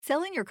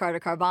Selling your car to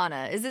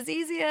Carvana is as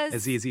easy as...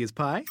 As easy as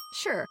pie?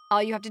 Sure.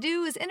 All you have to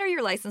do is enter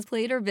your license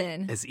plate or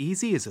VIN. As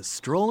easy as a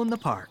stroll in the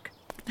park.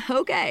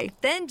 Okay,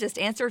 then just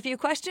answer a few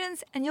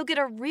questions and you'll get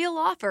a real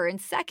offer in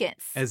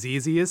seconds. As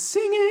easy as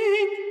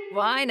singing.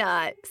 Why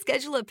not?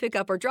 Schedule a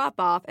pickup or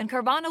drop-off and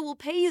Carvana will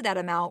pay you that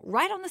amount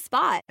right on the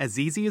spot. As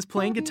easy as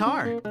playing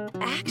guitar.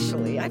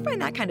 Actually, I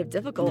find that kind of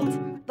difficult.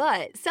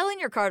 But selling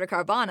your car to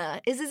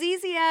Carvana is as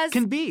easy as...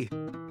 Can be.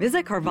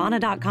 Visit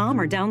Carvana.com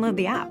or download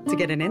the app to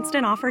get an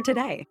instant offer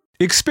today.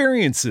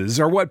 Experiences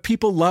are what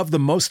people love the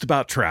most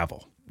about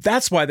travel.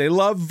 That's why they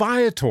love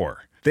Viator.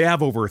 They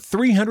have over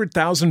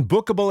 300,000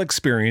 bookable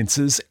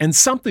experiences and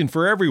something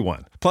for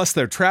everyone. Plus,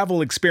 their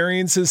travel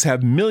experiences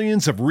have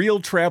millions of real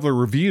traveler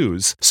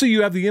reviews, so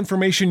you have the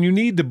information you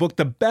need to book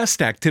the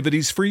best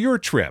activities for your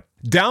trip.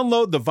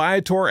 Download the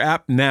Viator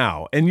app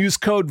now and use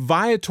code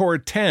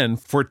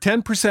Viator10 for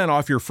 10%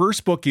 off your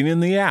first booking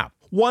in the app.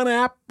 One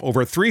app,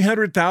 over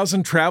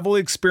 300,000 travel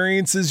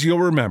experiences you'll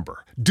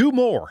remember. Do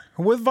more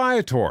with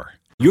Viator.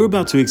 You're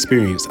about to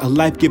experience a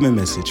life-giving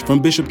message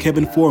from Bishop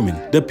Kevin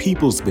Foreman, the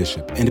People's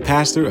Bishop and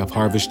pastor of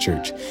Harvest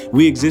Church.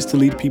 We exist to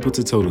lead people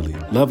to totally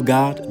love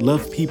God,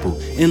 love people,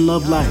 and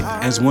love life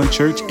as one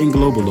church in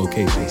global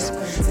locations.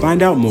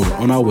 Find out more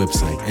on our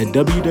website at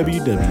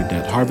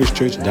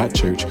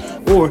www.harvestchurch.church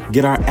or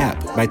get our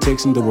app by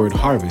texting the word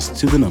HARVEST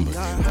to the number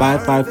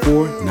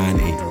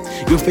 55498.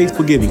 Your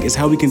faithful giving is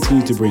how we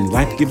continue to bring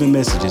life-giving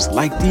messages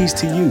like these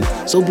to you.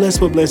 So bless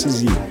what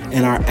blesses you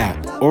in our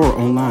app or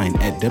online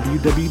at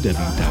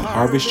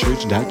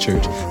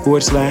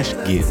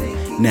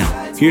www.harvestchurch.church/give. Now,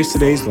 here's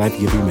today's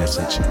life-giving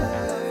message.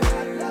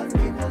 Let's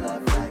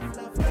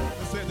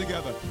say it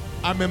together.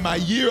 I'm in my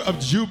year of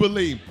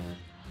Jubilee.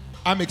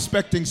 I'm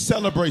expecting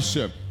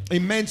celebration,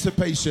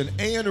 emancipation,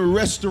 and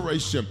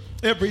restoration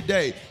every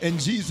day. In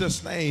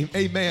Jesus' name,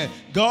 amen.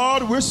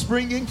 God, we're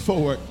springing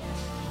forward.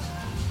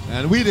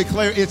 And we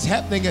declare it's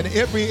happening in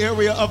every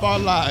area of our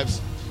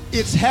lives.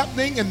 It's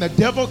happening and the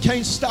devil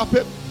can't stop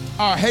it.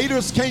 Our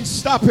haters can't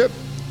stop it.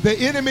 The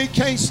enemy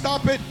can't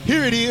stop it.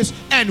 Here it is,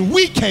 and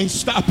we can't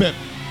stop it.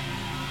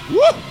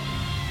 Woo!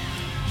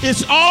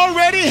 It's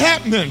already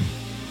happening.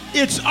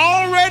 It's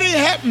already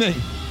happening.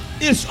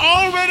 It's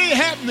already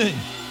happening.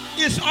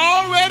 It's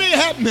already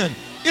happening.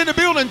 In the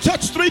building,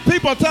 touch 3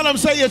 people. Tell them,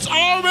 say, it's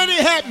already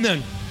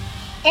happening.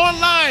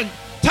 Online,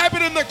 type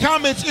it in the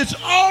comments. It's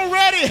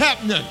already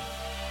happening.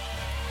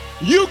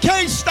 You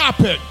can't stop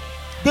it.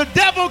 The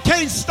devil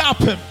can't stop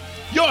him.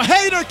 Your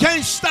hater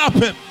can't stop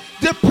him.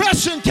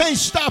 Depression can't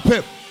stop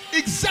it.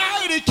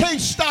 Anxiety can't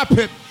stop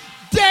it.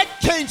 Debt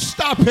can't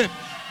stop it.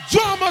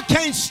 Drama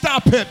can't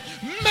stop it.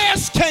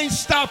 Mess can't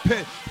stop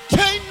it.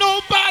 Can't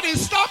nobody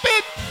stop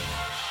it.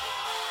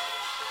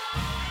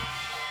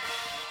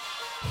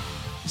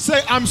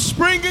 Say, I'm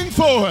springing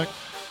forward.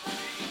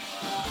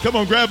 Come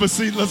on, grab a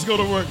seat. Let's go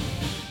to work.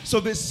 So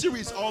this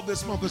series all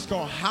this month is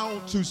called How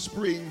to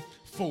Spring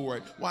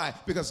Forward. Why?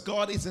 Because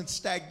God isn't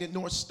stagnant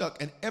nor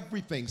stuck, and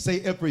everything,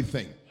 say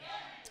everything.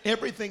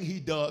 Everything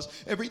he does,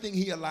 everything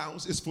he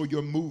allows is for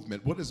your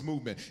movement. What is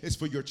movement? It's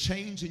for your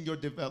change and your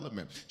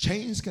development.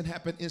 Change can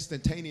happen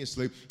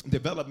instantaneously.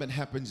 Development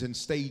happens in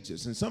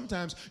stages. And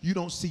sometimes you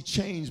don't see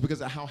change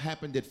because of how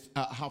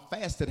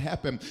fast it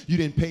happened. You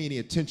didn't pay any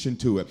attention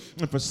to it.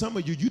 And for some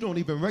of you, you don't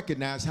even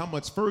recognize how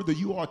much further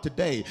you are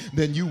today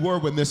than you were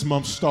when this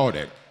month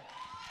started.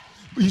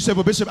 You say,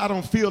 well, Bishop, I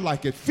don't feel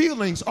like it.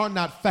 Feelings are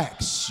not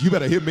facts. You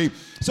better hear me.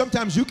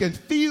 Sometimes you can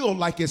feel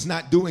like it's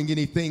not doing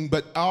anything,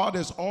 but God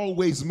is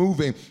always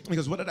moving.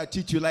 Because what did I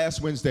teach you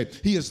last Wednesday?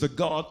 He is the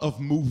God of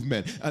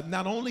movement.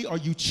 Not only are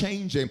you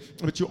changing,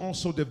 but you're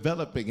also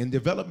developing. And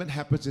development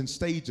happens in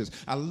stages.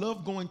 I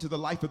love going to the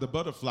life of the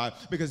butterfly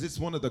because it's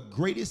one of the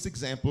greatest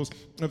examples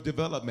of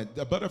development.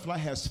 The butterfly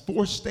has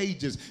 4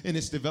 stages in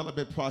its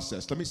development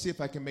process. Let me see if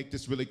I can make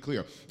this really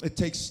clear. It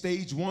takes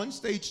stage 1,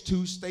 stage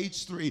 2,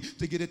 stage 3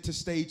 to get it to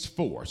stage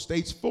 4.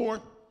 Stage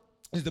 4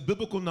 is the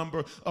biblical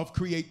number of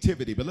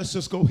creativity. But let's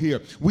just go here.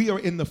 We are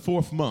in the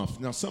 4th month.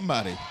 Now,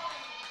 somebody.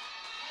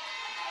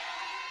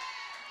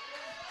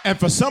 And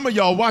for some of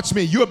y'all, watch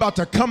me. You're about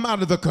to come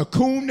out of the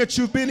cocoon that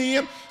you've been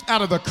in,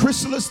 out of the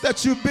chrysalis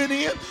that you've been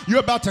in. You're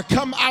about to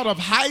come out of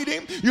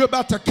hiding. You're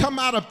about to come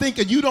out of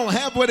thinking you don't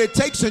have what it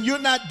takes and you're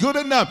not good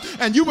enough.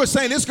 And you were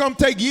saying it's going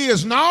to take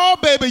years. No,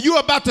 baby, you're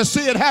about to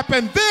see it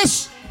happen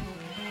this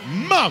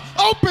month.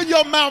 Open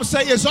your mouth.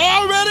 Say it's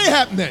already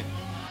happening.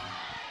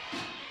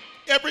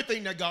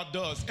 Everything that God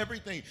does,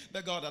 everything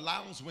that God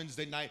allows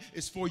Wednesday night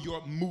is for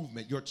your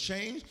movement, your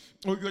change,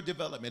 or your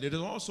development. It is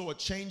also a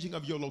changing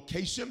of your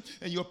location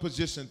and your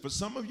position. For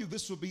some of you,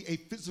 this will be a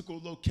physical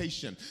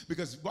location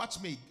because,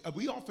 watch me,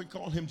 we often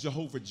call him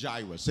Jehovah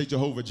Jireh. Say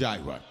Jehovah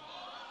Jireh.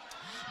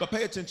 But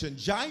pay attention,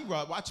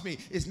 Jireh, watch me,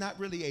 is not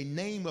really a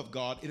name of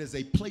God. It is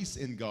a place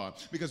in God.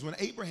 Because when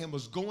Abraham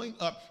was going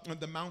up on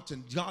the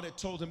mountain, God had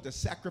told him to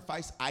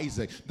sacrifice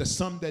Isaac, the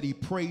son that he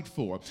prayed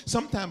for.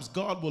 Sometimes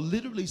God will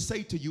literally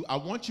say to you, I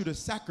want you to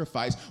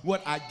sacrifice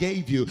what I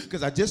gave you,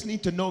 because I just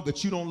need to know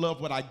that you don't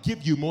love what I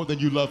give you more than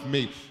you love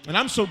me. And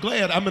I'm so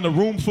glad I'm in a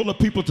room full of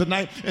people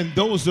tonight, and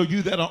those of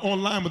you that are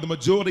online, where the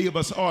majority of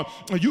us are,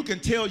 you can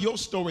tell your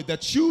story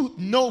that you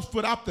know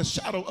without the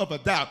shadow of a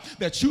doubt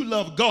that you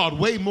love God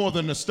way more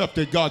than the stuff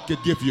that God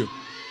could give you.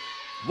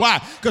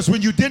 Why? Because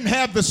when you didn't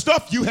have the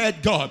stuff, you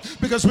had God.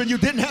 Because when you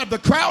didn't have the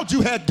crowd,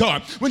 you had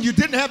God. When you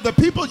didn't have the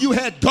people, you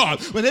had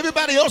God. When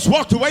everybody else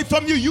walked away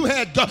from you, you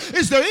had God.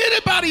 Is there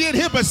anybody in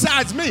here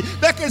besides me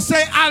that can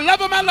say, I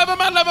love him, I love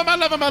him, I love him, I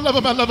love him, I love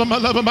him, I love him, I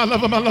love him, I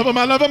love him, I love him,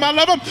 I love him, I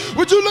love him?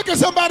 Would you look at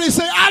somebody and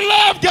say,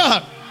 I love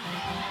God?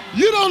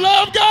 You don't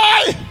love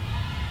God?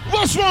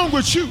 What's wrong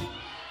with you?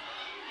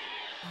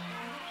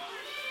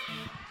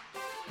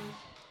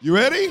 You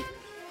ready?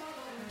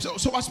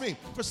 So watch me.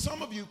 For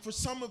some of you,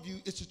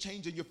 it's a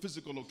change in your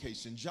physical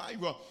location.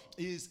 Jireh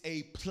is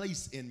a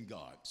place in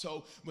God.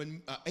 So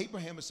when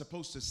Abraham is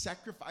supposed to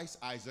sacrifice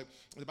Isaac,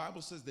 the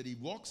Bible says that he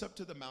walks up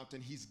to the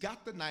mountain, he's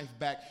got the knife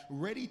back,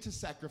 ready to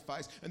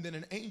sacrifice, and then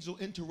an angel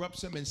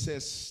interrupts him and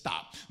says,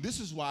 stop. This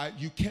is why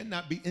you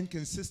cannot be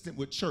inconsistent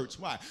with church.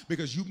 Why?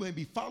 Because you may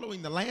be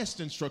following the last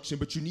instruction,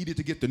 but you needed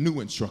to get the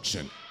new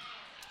instruction.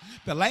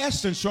 The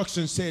last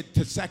instruction said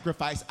to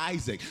sacrifice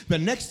Isaac. The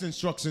next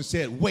instruction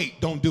said,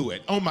 wait, don't do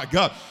it. Oh my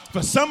God.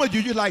 For some of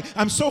you, you're like,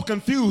 I'm so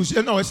confused.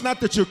 No, it's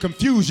not that you're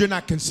confused. You're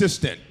not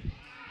consistent.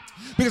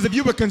 Because if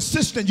you were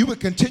consistent, you would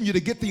continue to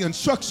get the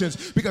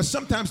instructions, because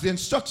sometimes the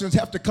instructions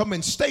have to come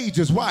in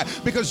stages. Why?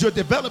 Because your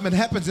development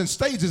happens in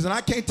stages, and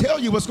I can't tell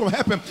you what's going to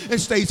happen in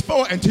stage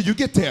 4 until you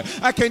get there.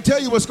 I can't tell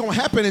you what's going to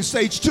happen in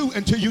stage 2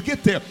 until you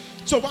get there.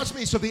 So watch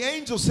me. So the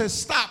angel says,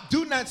 stop,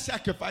 do not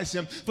sacrifice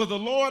him, for the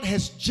Lord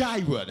has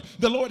Jireh.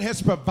 The Lord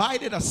has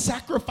provided a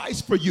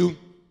sacrifice for you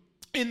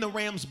in the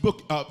ram's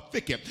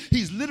thicket.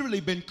 He's literally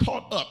been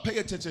caught up. Pay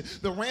attention.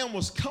 The ram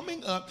was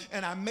coming up,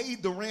 and I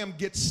made the ram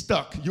get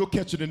stuck. You'll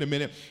catch it in a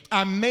minute.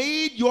 I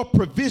made your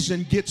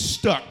provision get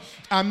stuck.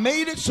 I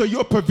made it so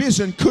your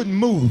provision couldn't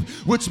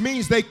move, which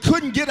means they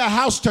couldn't get a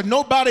house to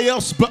nobody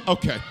else but,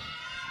 okay.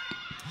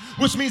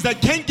 Which means they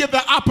can't give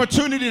the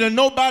opportunity to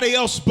nobody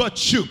else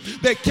but you.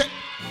 They can't.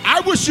 I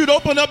wish you'd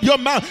open up your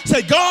mouth.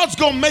 Say, God's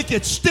going to make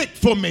it stick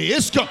for me.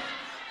 It's going.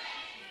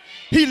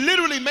 He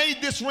literally made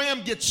this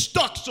ram get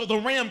stuck so the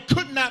ram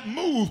could not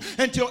move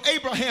until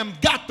Abraham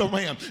got the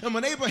ram. And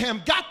when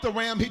Abraham got the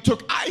ram, he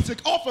took Isaac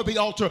off of the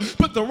altar,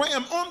 put the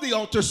ram on the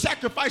altar,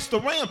 sacrificed the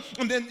ram.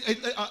 And then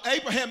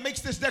Abraham makes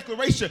this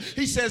declaration.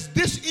 He says,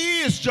 this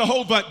is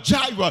Jehovah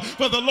Jireh,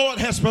 for the Lord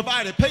has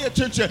provided. Pay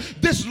attention.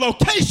 This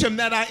location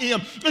that I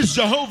am is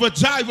Jehovah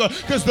Jireh,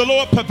 because the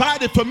Lord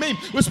provided for me.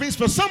 Which means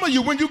for some of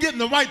you, when you get in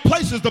the right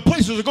places, the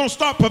places are going to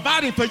start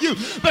providing for you.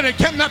 But it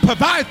cannot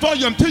provide for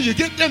you until you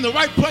get in the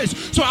right place.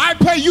 So I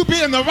pray you be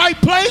in the right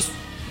place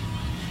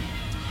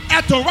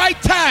at the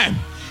right time,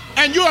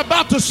 and you're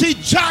about to see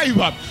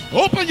Jireh.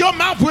 Open your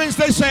mouth when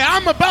they say,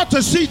 I'm about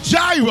to see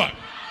Jireh.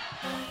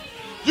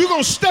 You're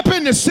going to step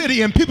in the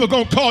city and people are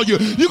going to call you.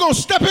 You're going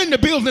to step in the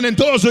building and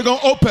doors are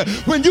going to open.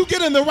 When you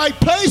get in the right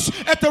place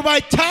at the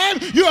right time,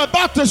 you're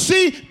about to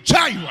see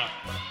Jireh.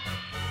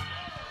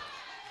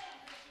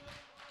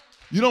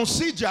 You don't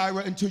see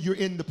Jireh until you're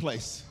in the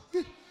place.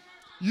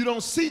 You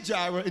don't see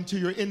Jireh until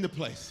you're in the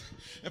place.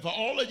 And for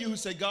all of you who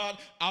say, God,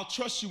 I'll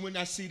trust you when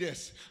I see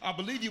this, I'll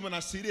believe you when I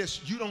see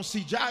this, you don't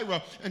see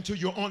Jireh until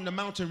you're on the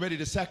mountain ready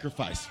to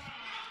sacrifice.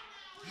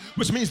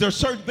 Which means there are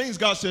certain things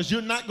God says,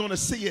 you're not going to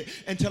see it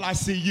until I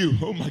see you.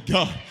 Oh my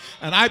God.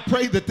 And I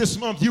pray that this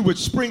month you would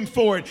spring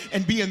forward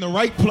and be in the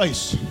right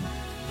place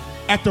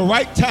at the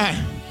right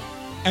time.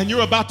 And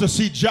you're about to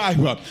see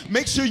Jireh.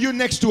 Make sure you're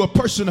next to a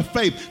person of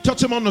faith.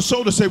 Touch him on the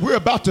shoulder. Say, we're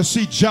about to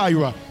see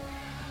Jireh.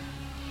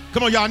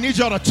 Come on, y'all. I need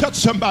y'all to touch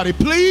somebody.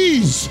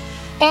 Please.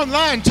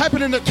 Online, type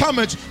it in the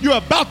comments. You're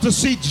about to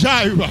see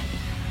Jireh.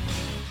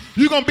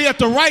 You're going to be at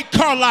the right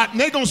car lot, and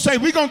they're going to say,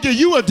 we're going to give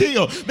you a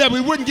deal that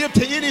we wouldn't give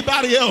to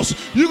anybody else.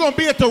 You're going to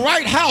be at the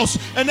right house,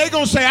 and they're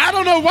going to say, I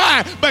don't know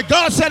why, but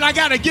God said I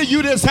got to give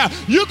you this house.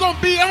 You're going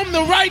to be on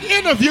the right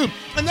interview,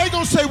 and they're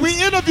going to say,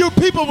 we interview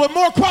people with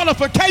more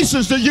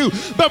qualifications than you,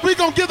 but we're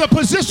going to give the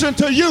position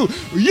to you.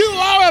 You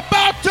are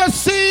about to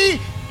see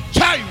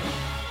Jireh.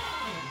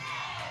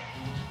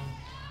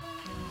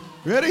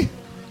 Ready?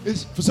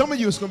 For some of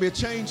you, it's going to be a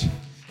change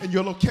in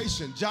your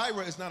location.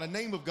 Jireh is not a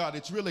name of God.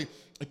 It's really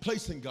a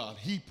place in God.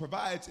 He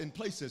provides in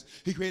places.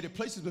 He created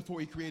places before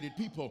he created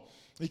people.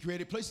 He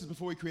created places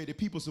before he created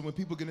people. So when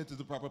people get into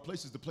the proper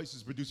places, the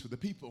places produce for the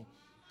people.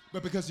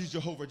 But because he's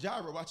Jehovah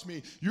Jireh, watch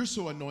me, you're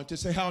so anointed.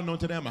 Say, how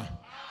anointed am I?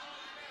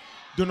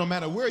 No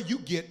matter where you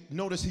get,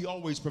 notice he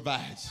always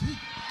provides.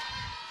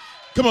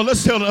 Come on,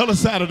 let's tell the other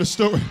side of the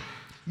story.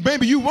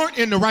 Maybe you weren't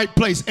in the right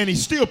place and he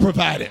still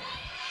provided.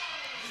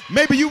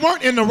 Maybe you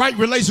weren't in the right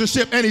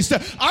relationship and he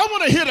said, I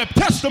want to hear the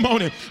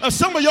testimony of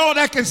some of y'all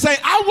that can say,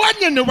 I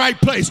wasn't in the right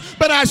place,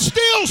 but I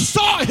still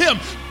saw him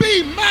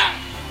be mine.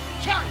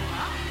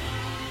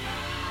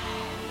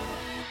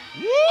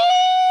 Woo!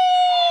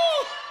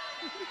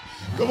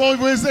 Come on,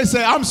 Wednesday,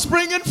 say, I'm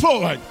springing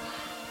forward.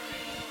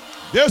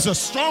 There's a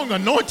strong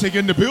anointing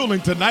in the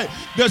building tonight.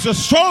 There's a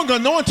strong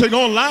anointing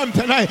online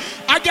tonight.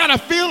 I got a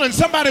feeling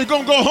somebody's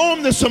going to go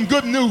home to some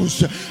good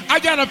news. I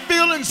got a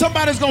feeling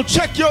somebody's going to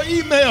check your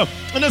email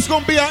and it's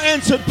going to be an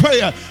answered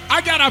prayer. I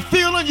got a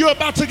feeling you're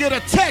about to get a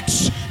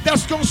text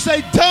that's going to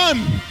say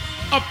done,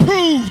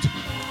 approved,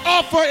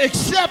 offer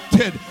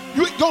accepted.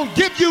 We're going to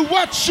give you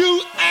what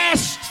you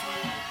asked.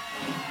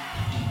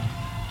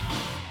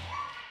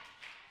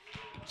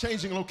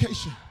 Changing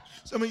location.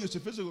 Some of you, it's a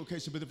physical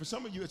location, but for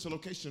some of you, it's a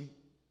location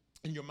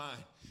in your mind.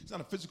 It's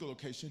not a physical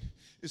location.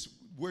 It's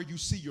where you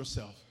see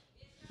yourself.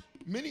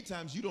 Many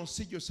times, you don't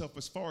see yourself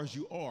as far as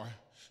you are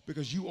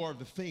because you are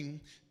the thing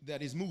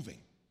that is moving.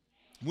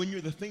 When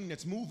you're the thing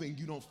that's moving,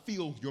 you don't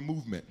feel your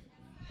movement.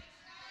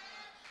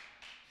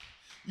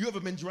 You ever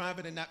been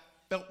driving and not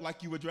felt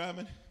like you were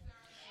driving?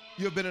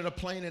 You ever been in a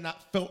plane and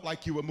not felt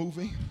like you were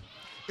moving?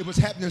 It was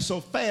happening so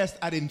fast,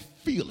 I didn't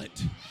feel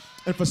it.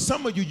 And for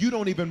some of you, you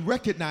don't even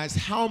recognize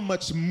how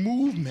much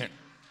movement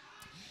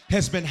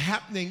has been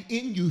happening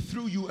in you,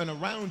 through you, and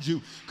around you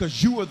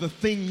because you are the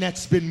thing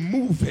that's been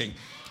moving.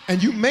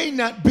 And you may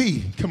not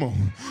be, come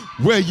on,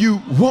 where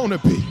you want to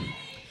be.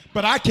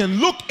 But I can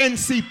look and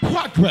see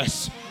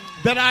progress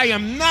that I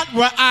am not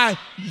where I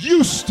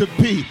used to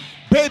be.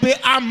 Baby,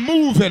 I'm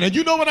moving. And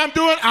you know what I'm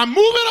doing? I'm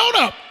moving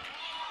on up.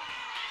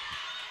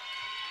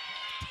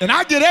 And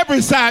I get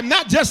every side,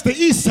 not just the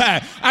east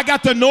side. I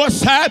got the north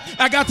side,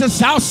 I got the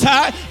south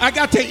side, I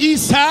got the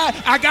east side,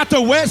 I got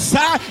the west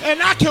side,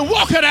 and I can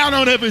walk it out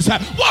on every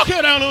side. Walk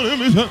it out on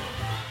every side.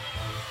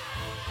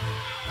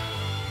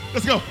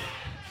 Let's go.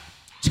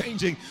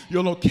 Changing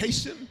your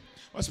location,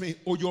 watch me,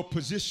 or your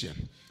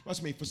position.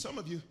 Watch me, for some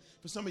of you,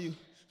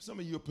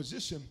 your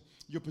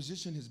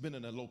position has been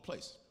in a low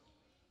place.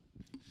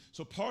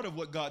 So part of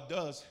what God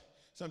does,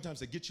 sometimes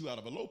to get you out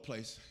of a low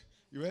place,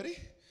 you ready?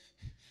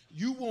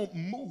 You won't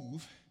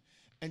move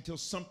until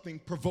something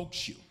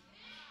provokes you.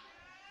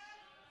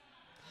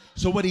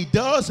 So what he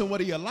does and what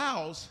he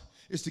allows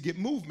is to get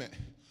movement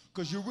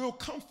because you're real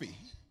comfy.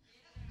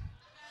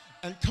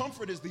 And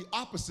comfort is the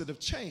opposite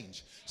of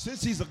change.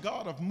 Since he's a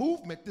God of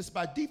movement, this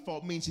by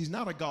default means he's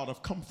not a God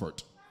of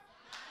comfort.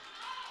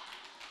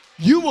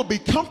 You will be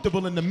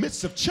comfortable in the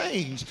midst of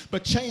change,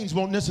 but change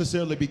won't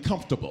necessarily be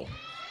comfortable.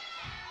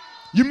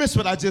 You missed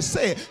what I just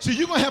said. So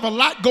you're going to have a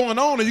lot going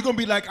on and you're going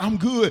to be like, I'm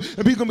good.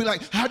 And people are going to be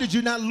like, how did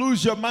you not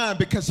lose your mind?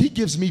 Because he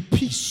gives me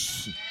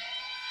peace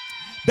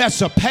that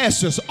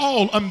surpasses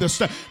all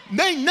understanding.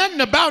 There ain't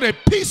nothing about it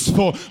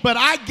peaceful, but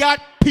I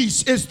got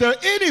peace. Is there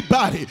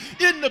anybody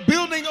in the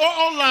building or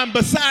online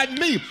beside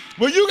me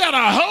where you got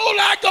a whole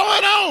lot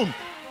going on?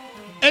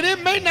 And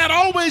it may not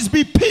always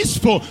be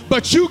peaceful,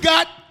 but you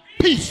got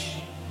peace.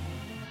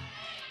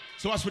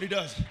 So that's what he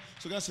does.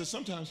 So God says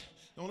sometimes,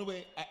 the only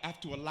way I have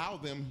to allow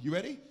them, you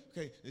ready?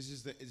 Okay, this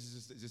is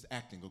just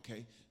acting,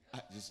 okay?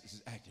 This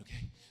is acting,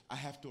 okay? I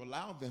have to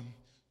allow them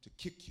to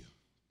kick you,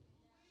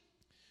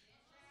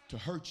 to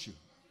hurt you,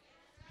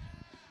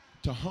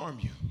 to harm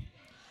you,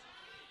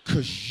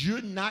 because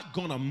you're not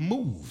going to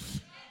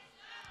move.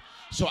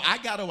 So I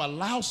got to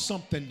allow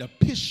something to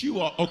piss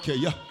you off. Okay,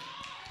 yeah.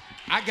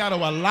 I got to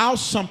allow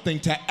something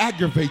to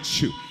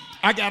aggravate you.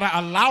 I got to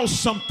allow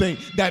something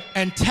that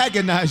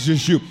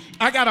antagonizes you.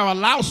 I got to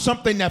allow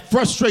something that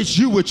frustrates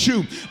you with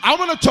you. I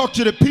want to talk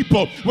to the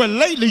people where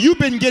lately you've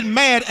been getting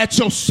mad at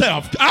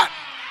yourself.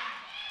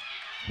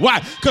 Why?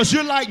 Because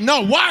you're like,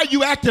 no, why are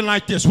you acting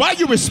like this? Why are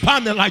you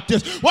responding like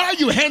this? Why are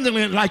you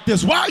handling it like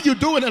this? Why are you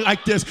doing it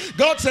like this?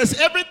 God says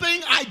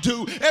everything I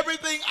do,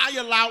 everything I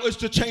allow is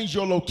to change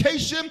your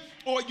location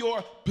or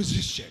your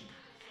position.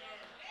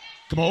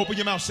 Come on, open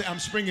your mouth, say, I'm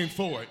springing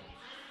forward.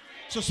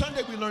 So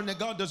Sunday we learned that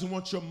God doesn't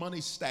want your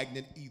money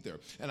stagnant either.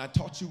 And I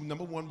taught you,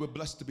 number one, we're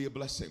blessed to be a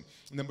blessing.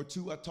 Number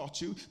two, I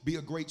taught you, be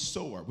a great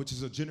sower, which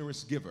is a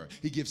generous giver.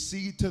 He gives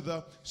seed to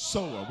the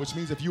sower, which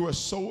means if you're a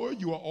sower,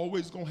 you are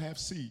always going to have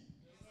seed.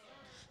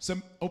 So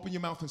open your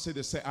mouth and say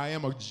this, say, I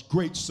am a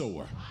great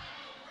sower.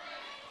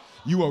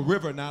 You are a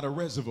river, not a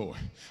reservoir,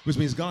 which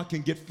means God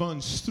can get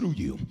funds through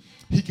you.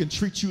 He can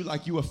treat you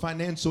like you're a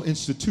financial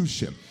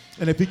institution.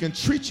 And if he can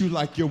treat you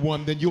like you're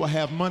one, then you'll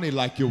have money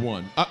like you're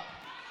one.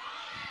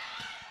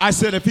 I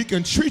said, if he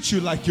can treat you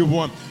like you're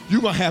one,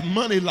 you're going to have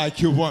money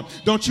like you're one.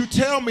 Don't you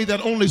tell me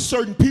that only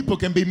certain people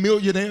can be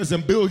millionaires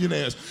and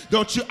billionaires.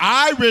 Don't you?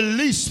 I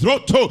release the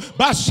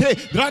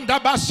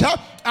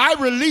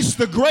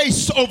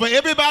grace over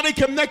everybody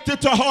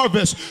connected to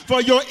Harvest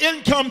for your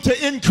income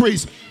to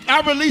increase.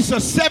 I release a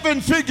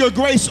 7-figure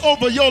grace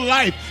over your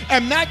life,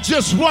 and not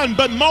just one,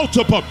 but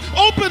multiple.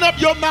 Open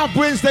up your mouth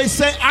Wednesday,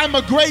 say, I'm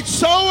a great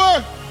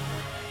sower,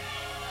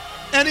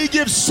 and he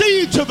gives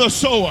seed to the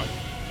sower.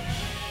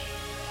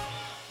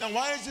 Now,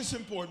 why is this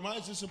important? Why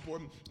is this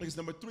important? Because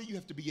number 3, you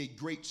have to be a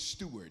great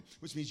steward,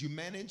 which means you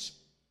manage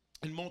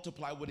and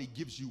multiply what he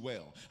gives you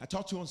well. I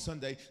talked to you on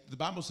Sunday. The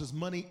Bible says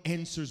money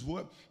answers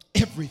what?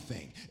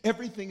 Everything.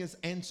 Everything is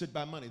answered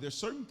by money. There's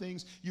certain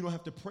things you don't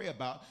have to pray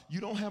about.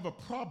 You don't have a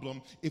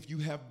problem if you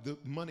have the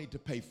money to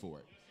pay for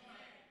it.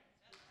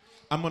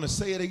 I'm going to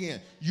say it again.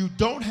 You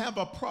don't have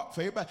a problem.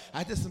 For everybody,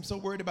 I just am so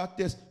worried about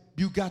this.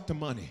 You got the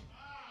money.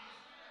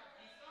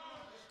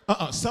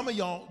 Some of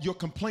y'all, your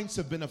complaints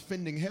have been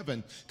offending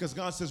heaven because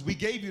God says, we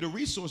gave you the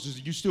resources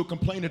and you still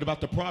complaining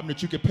about the problem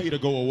that you could pay to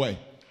go away.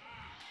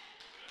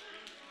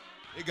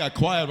 It got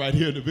quiet right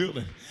here in the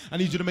building. I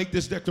need you to make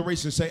this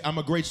declaration. Say, I'm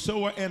a great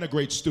sower and a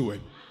great steward.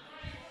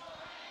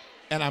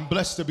 And I'm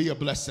blessed to be a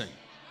blessing.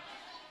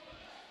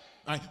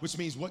 All right, which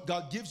means what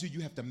God gives you,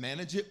 you have to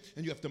manage it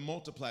and you have to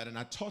multiply it. And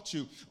I taught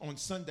you on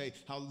Sunday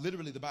how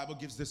literally the Bible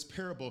gives this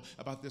parable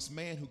about this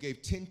man who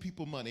gave 10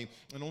 people money,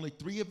 and only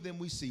 3 of them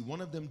we see. One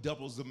of them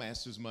doubles the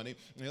master's money,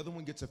 and the other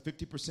one gets a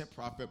 50%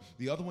 profit.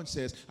 The other one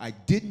says, I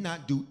did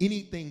not do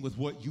anything with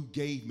what you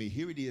gave me.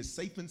 Here it is,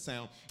 safe and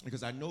sound,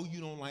 because I know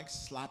you don't like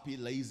sloppy,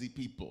 lazy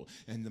people.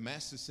 And the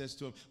master says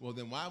to him, well,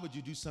 then why would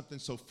you do something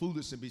so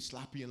foolish and be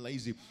sloppy and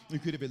lazy? You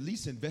could have at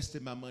least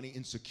invested my money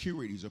in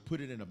securities or put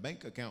it in a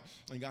bank account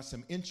and got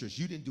some interest.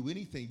 You didn't do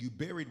anything. You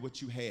buried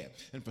what you had.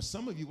 And for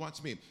some of you,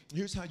 watch me,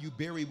 here's how you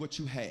bury what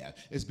you have,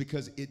 is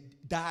because it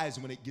dies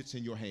when it gets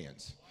in your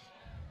hands.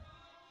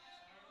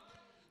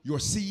 Your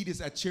seed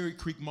is at Cherry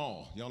Creek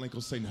Mall. Y'all ain't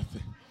gonna say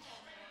nothing.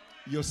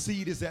 Your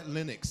seed is at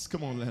Lennox.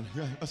 Come on, Lennox.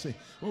 I say,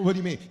 well, what do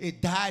you mean?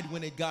 It died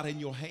when it got in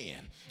your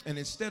hand. And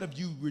instead of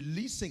you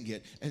releasing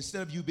it,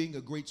 instead of you being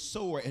a great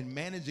sower and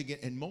managing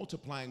it and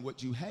multiplying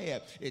what you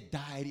have, it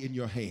died in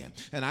your hand.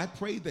 And I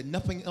pray that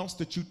nothing else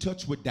that you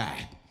touch would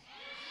die.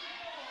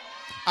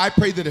 I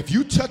pray that if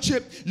you touch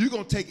it, you're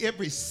going to take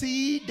every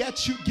seed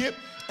that you get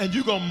and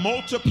you're going to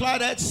multiply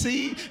that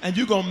seed and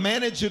you're going to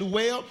manage it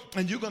well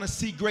and you're going to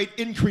see great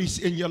increase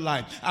in your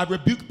life. I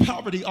rebuke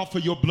poverty off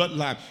of your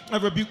bloodline. I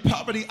rebuke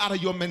poverty out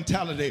of your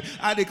mentality.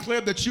 I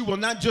declare that you will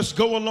not just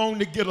go along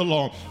to get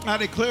along. I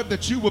declare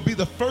that you will be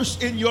the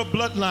first in your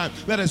bloodline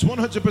that is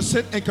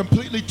 100% and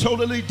completely,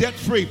 totally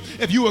debt-free.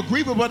 If you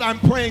agree with what I'm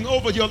praying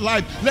over your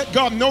life, let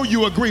God know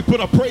you agree.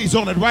 Put a praise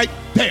on it right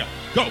there.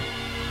 Go.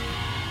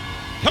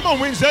 Come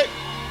on, Wednesday.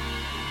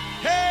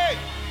 Hey.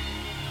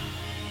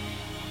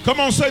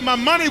 Come on, say, my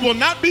money will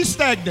not be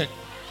stagnant.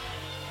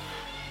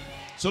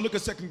 So look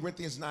at 2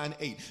 Corinthians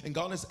 9:8. And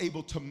God is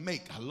able to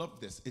make. I love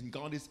this. And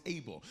God is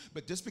able.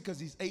 But just because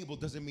he's able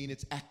doesn't mean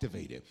it's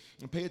activated.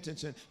 And pay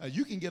attention.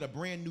 You can get a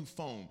brand new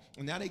phone.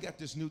 And now they got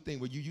this new thing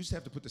where you used to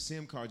have to put the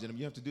SIM cards in them.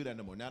 You don't have to do that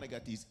no more. Now they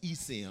got these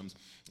eSIMs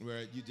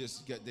where you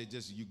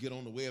get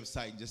on the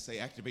website and just say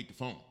activate the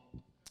phone.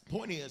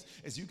 Point is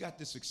you got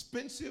this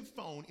expensive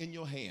phone in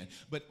your hand,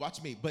 but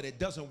watch me, but it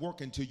doesn't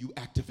work until you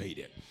activate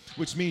it,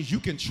 which means you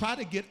can try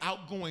to get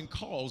outgoing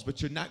calls,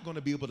 but you're not going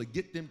to be able to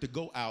get them to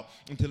go out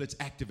until it's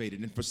activated.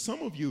 And for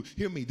some of you,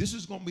 hear me, this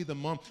is going to be the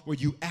month where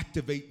you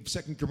activate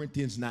 2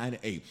 Corinthians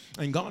 9:8.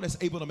 And God is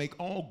able to make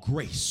all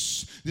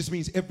grace. This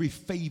means every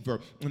favor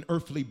and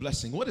earthly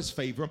blessing. What is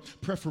favor?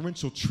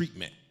 Preferential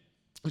treatment,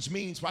 which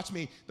means, watch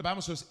me, the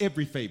Bible says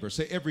every favor.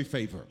 Say every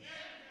favor.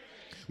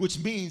 Which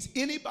means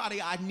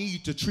anybody I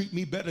need to treat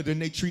me better than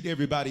they treat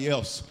everybody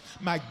else,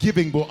 my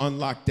giving will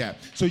unlock that.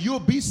 So you'll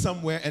be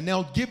somewhere and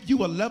they'll give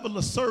you a level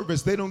of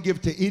service they don't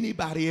give to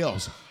anybody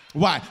else.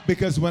 Why?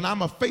 Because when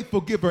I'm a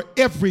faithful giver,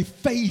 every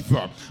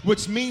favor,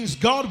 which means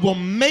God will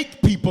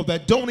make people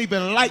that don't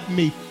even like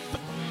me.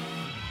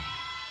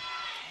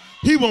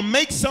 He will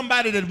make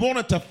somebody that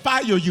wanted to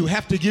fire you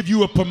have to give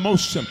you a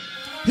promotion.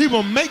 He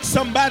will make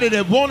somebody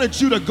that wanted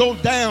you to go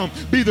down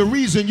be the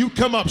reason you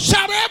come up.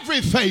 Shout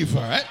every favor.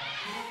 Right?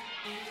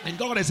 And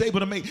God is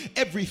able to make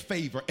every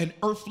favor an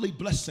earthly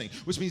blessing,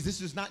 which means this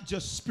is not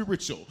just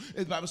spiritual.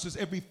 The Bible says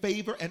every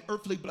favor and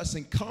earthly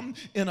blessing come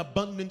in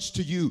abundance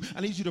to you.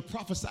 I need you to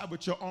prophesy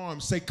with your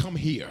arms. Say, come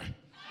here.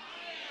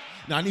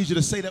 Now, I need you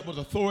to say that with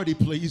authority,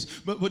 please.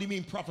 But what do you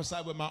mean prophesy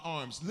with my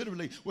arms?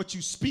 Literally, what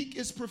you speak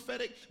is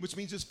prophetic, which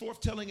means it's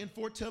forthtelling and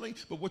foretelling.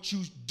 But what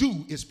you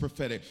do is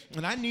prophetic.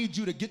 And I need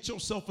you to get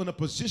yourself in a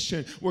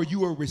position where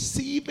you are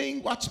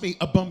receiving, watch me,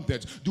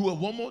 abundance. Do it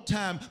one more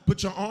time.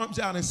 Put your arms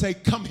out and say,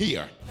 come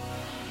here.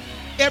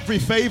 Every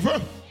favor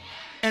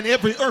and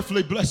every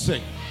earthly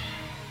blessing.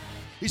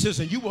 He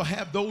says, and you will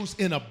have those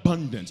in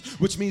abundance,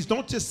 which means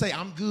don't just say,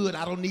 I'm good,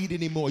 I don't need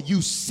any more.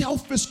 You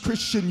selfish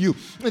Christian, you.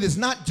 It is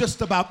not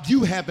just about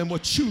you having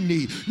what you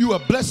need. You are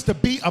blessed to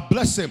be a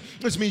blessing,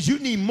 which means you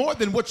need more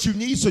than what you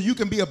need so you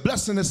can be a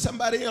blessing to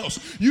somebody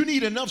else. You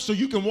need enough so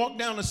you can walk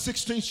down the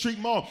 16th Street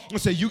Mall and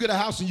say, you get a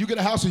house and you get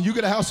a house and you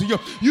get a house. And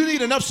you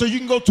need enough so you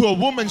can go to a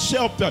woman's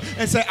shelter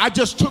and say, I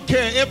just took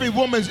care of every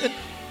woman's.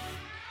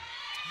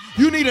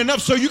 You need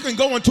enough so you can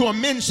go into a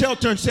men's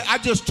shelter and say, I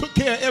just took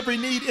care of every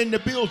need in the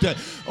building.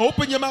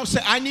 Open your mouth and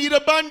say, I need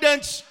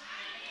abundance.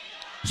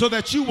 So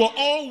that you will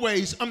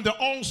always, under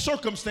all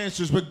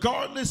circumstances,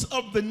 regardless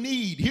of the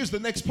need. Here's the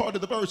next part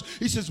of the verse.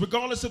 He says,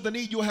 regardless of the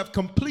need, you'll have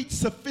complete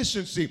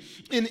sufficiency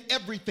in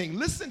everything.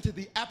 Listen to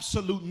the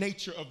absolute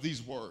nature of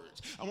these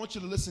words. I want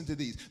you to listen to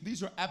these.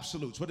 These are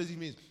absolutes. What does he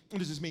mean? What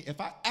does this mean? If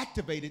I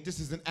activate it, this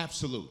is an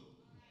absolute,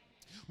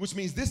 which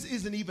means this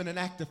isn't even an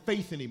act of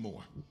faith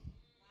anymore.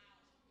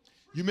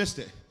 You missed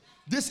it.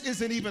 This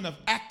isn't even an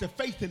act of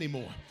faith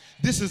anymore.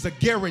 This is a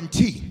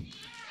guarantee.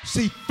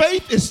 See,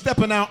 faith is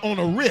stepping out on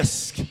a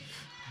risk.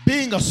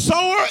 Being a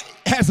sower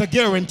has a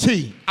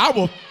guarantee.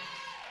 Let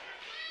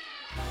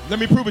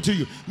me prove it to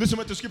you. Listen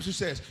what the scripture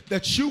says,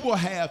 that you will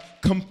have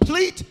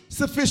complete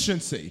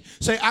sufficiency.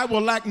 Say, I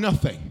will lack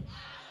nothing.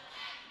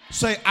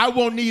 Say, I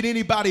won't need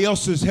anybody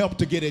else's help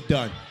to get it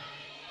done.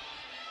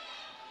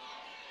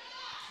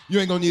 You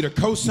ain't gonna need a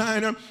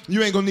co-signer.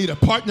 You ain't gonna need a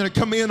partner to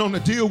come in on a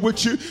deal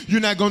with you. You're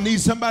not gonna need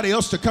somebody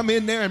else to come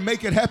in there and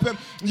make it happen.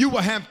 You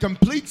will have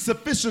complete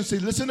sufficiency.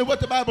 Listen to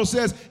what the Bible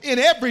says, in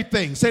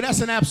everything. Say,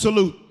 that's an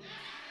absolute.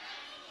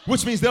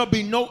 Which means there'll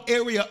be no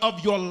area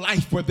of your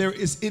life where there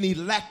is any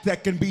lack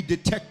that can be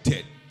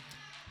detected.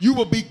 You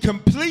will be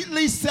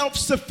completely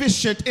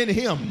self-sufficient in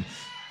him.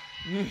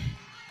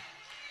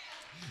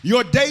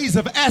 Your days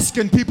of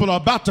asking people are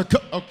about to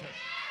come. Okay.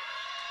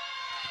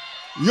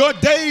 Your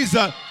days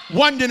of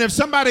wondering if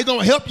somebody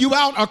gonna help you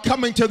out are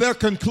coming to their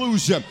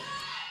conclusion.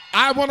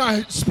 I want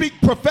to speak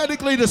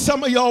prophetically to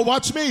some of y'all.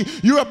 Watch me.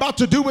 You're about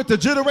to do what the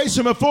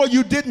generation before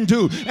you didn't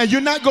do, and you're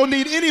not gonna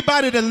need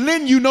anybody to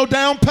lend you no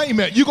down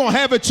payment. You're gonna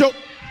have it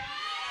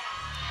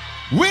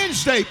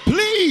Wednesday,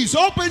 please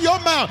open your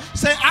mouth.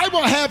 Say, I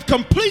will have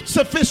complete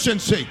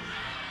sufficiency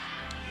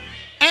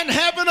and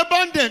have an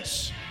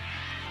abundance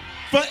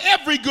for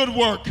every good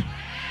work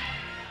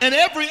and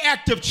every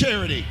act of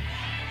charity.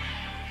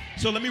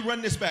 So let me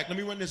run this back.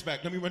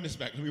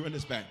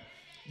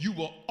 You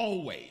will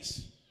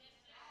always,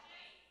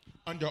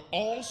 under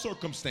all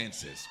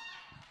circumstances,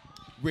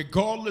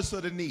 regardless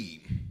of the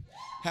need,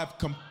 have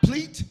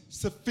complete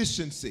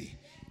sufficiency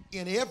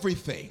in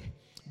everything,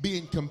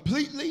 being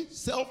completely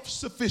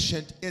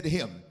self-sufficient in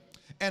him,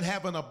 and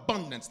have an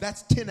abundance.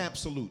 That's 10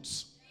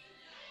 absolutes.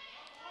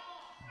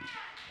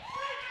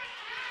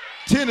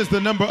 10 is the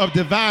number of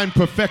divine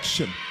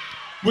perfection.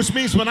 Which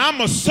means when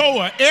I'm a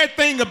sower,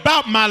 everything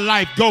about my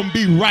life gonna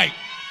be right.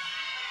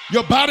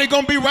 Your body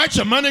gonna be right,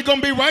 your money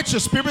gonna be right, your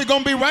spirit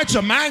gonna be right,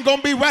 your mind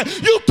gonna be right.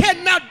 You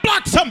cannot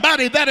block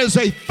somebody that is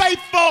a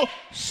faithful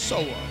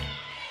sower.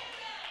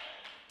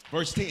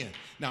 Verse 10,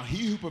 now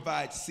he who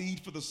provides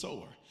seed for the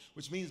sower,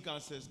 which means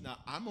God says, now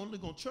I'm only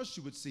gonna trust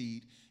you with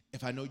seed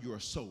if I know you're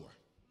a sower.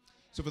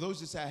 So for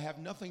those that say I have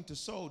nothing to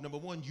sow, number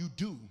one, you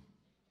do.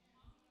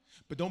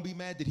 But don't be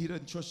mad that he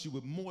doesn't trust you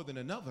with more than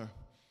another.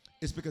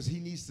 It's because he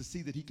needs to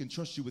see that he can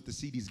trust you with the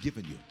seed he's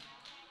given you.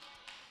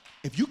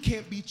 If you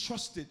can't be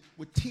trusted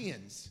with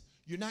tens,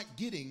 you're not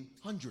getting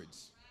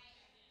hundreds.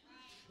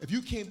 If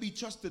you can't be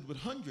trusted with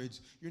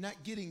hundreds, you're not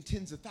getting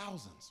tens of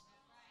thousands.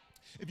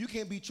 If you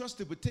can't be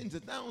trusted with tens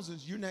of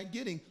thousands, you're not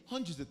getting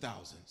hundreds of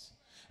thousands.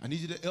 I need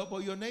you to elbow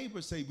your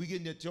neighbor, say, we're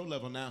getting at your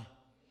level now.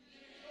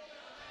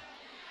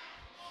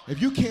 If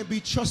you can't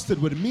be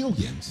trusted with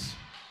millions,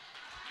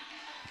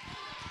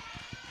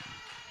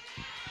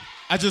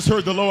 I just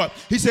heard the Lord.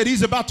 He said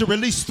he's about to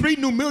release 3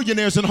 new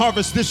millionaires in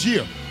Harvest this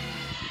year.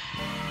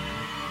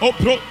 Oh,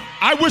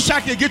 I wish I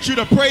could get you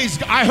to praise.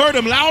 I heard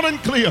him loud and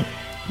clear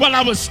while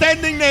I was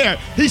standing there.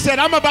 He said,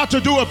 I'm about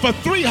to do it for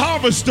 3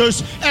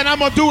 harvesters, and I'm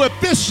going to do it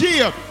this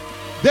year.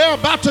 They're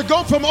about to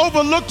go from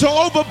overlooked to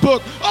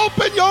overbooked.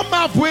 Open your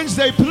mouth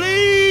Wednesday,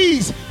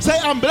 please. Say,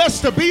 I'm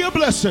blessed to be a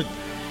blessing.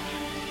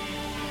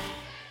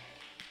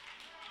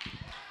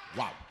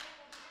 Wow.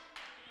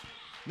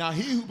 Now,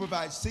 he who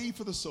provides seed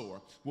for the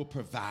sower will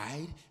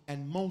provide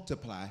and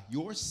multiply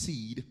your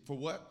seed for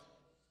what?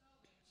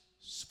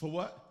 For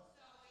what?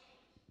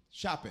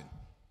 Shopping.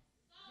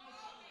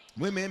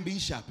 Women be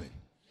shopping.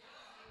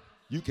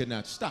 You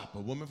cannot stop a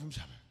woman from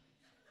shopping.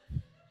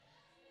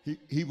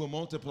 He will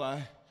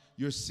multiply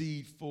your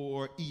seed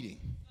for eating.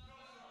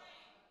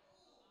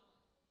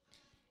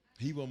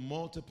 He will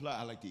multiply,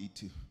 I like to eat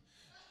too.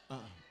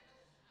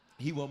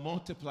 He will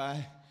multiply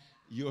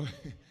your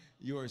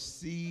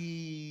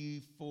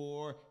seed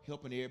for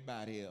helping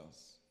everybody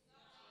else.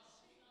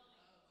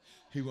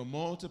 He will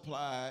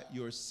multiply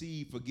your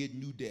seed for getting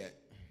new debt.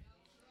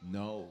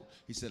 No.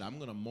 He said, I'm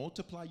going to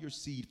multiply your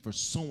seed for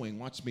sowing,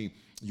 watch me,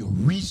 your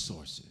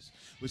resources.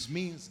 Which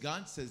means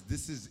God says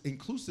this is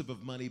inclusive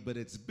of money, but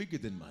it's bigger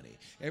than money.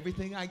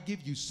 Everything I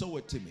give you, sow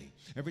it to me.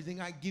 Everything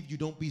I give you,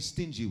 don't be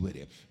stingy with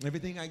it.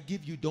 Everything I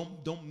give you,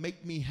 don't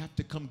make me have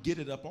to come get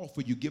it up off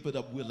of you. Give it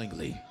up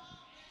willingly.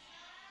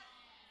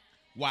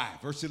 Why?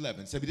 Verse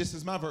 11. Say, this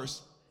is my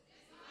verse.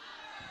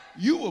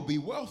 You will be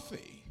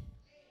wealthy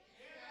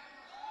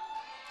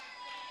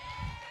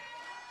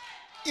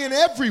in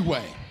every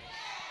way.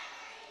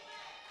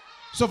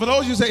 So for those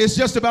of you who say it's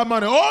just about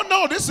money, oh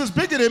no, this is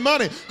bigger than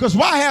money. Because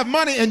why have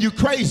money and you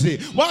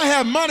crazy? Why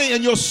have money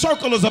and your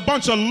circle is a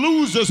bunch of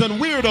losers and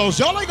weirdos?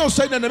 Y'all ain't gonna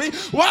say nothing to me.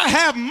 Why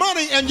have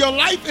money and your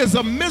life is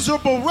a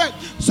miserable wreck?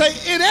 Say,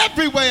 in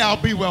every way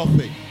I'll be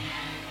wealthy.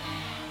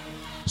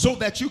 So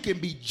that you can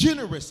be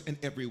generous in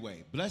every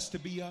way. Blessed to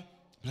be a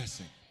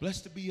blessing.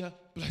 Blessed to be a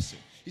blessing.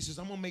 He says,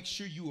 I'm gonna make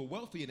sure you are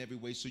wealthy in every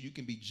way so you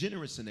can be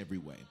generous in every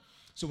way.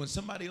 So when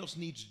somebody else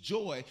needs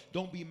joy,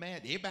 don't be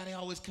mad. Everybody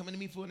always coming to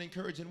me for an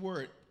encouraging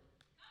word.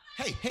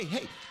 Hey,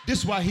 this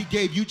is why he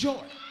gave you joy.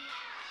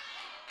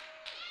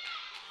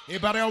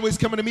 Everybody always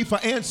coming to me for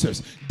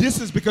answers.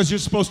 This is because you're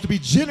supposed to be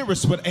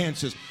generous with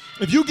answers.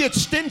 If you get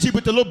stingy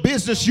with the little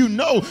business you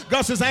know,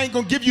 God says, I ain't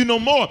going to give you no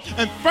more.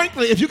 And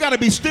frankly, if you got to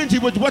be stingy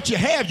with what you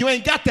have, you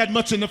ain't got that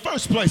much in the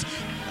first place.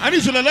 I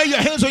need you to lay your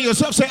hands on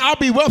yourself, say, I'll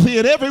be wealthy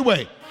in every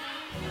way.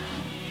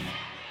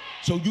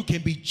 So you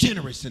can be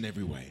generous in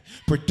every way,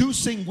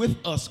 producing with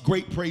us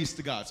great praise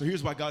to God. So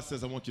here's why God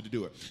says, I want you to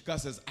do it. God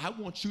says, I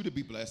want you to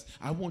be blessed.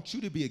 I want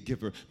you to be a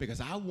giver because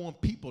I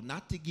want people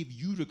not to give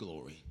you the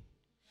glory.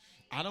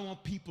 I don't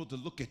want people to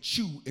look at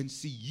you and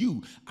see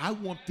you. I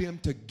want them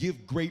to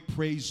give great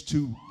praise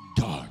to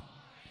God.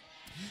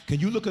 Can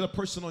you look at a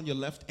person on your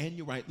left and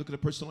your right? Look at a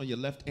person on your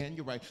left and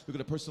your right. Look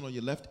at a person on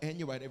your left and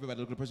your right. Everybody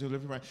look at a person on your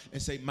left and right and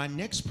say, my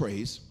next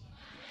praise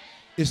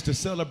is to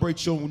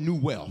celebrate your new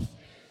wealth.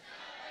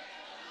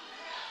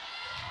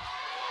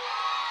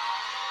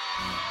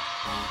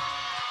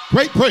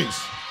 Great praise.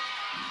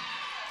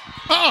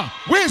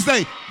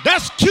 Wednesday,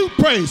 that's cute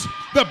praise.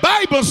 The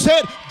Bible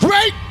said,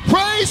 great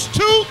praise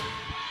to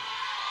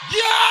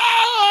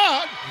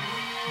God.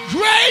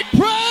 Great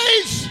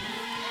praise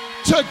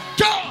to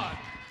God.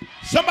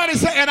 Somebody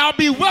say, and I'll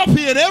be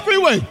wealthy in every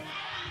way.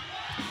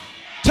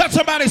 Tell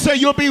somebody, say,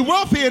 you'll be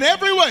wealthy in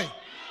every way.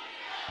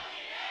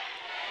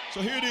 So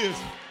here it is.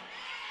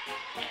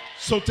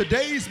 So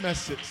today's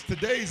message,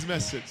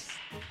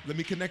 let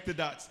me connect the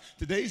dots.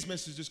 Today's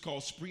message is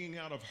called Springing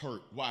Out of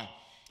Hurt. Why?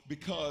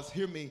 Because,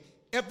 hear me,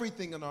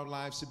 everything in our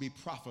lives should be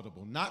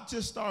profitable. Not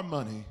just our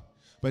money,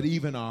 but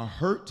even our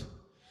hurt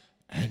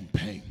and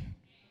pain.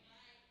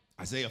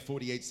 Isaiah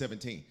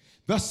 48:17.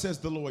 Thus says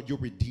the Lord, your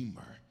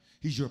Redeemer.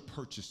 He's your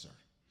purchaser,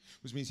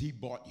 which means he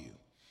bought you.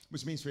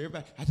 Which means for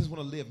everybody, I just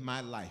want to live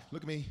my life.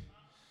 Look at me.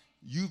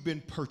 You've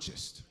been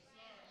purchased.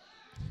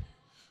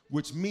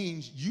 Which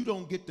means you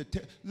don't get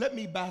to let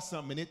me buy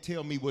something and it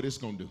tell me what it's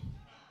going to do.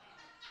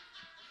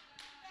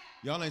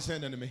 Y'all ain't saying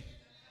nothing to me.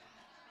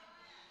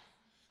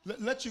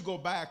 Let you go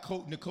buy a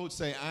coat and the coat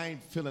say, I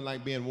ain't feeling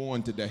like being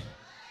worn today.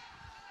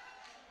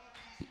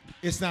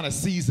 It's not a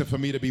season for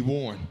me to be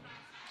worn.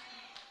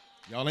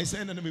 Y'all ain't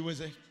saying nothing to me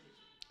Wednesday.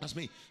 That's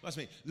me.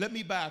 Let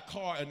me buy a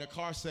car and the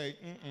car say,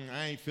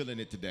 I ain't feeling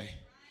it today.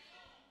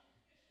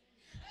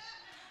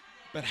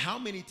 But how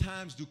many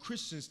times do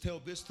Christians tell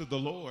this to the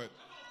Lord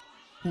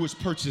who has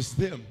purchased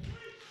them?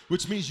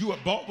 Which means you are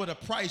bought with a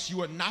price.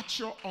 You are not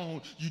your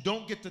own. You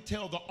don't get to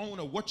tell the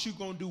owner what you're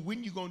going to do,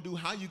 when you're going to do,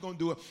 how you're going to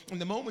do it. And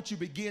the moment you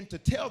begin to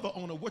tell the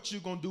owner what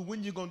you're going to do,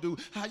 when you're going to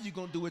do, how you're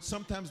going to do it,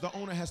 sometimes the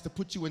owner has to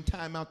put you in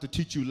timeout to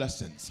teach you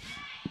lessons.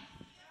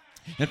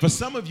 And for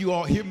some of you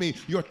all, hear me,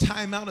 your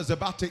timeout is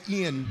about to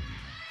end.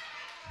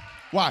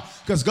 Why?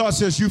 Because God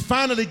says you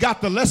finally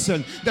got the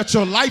lesson that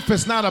your life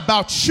is not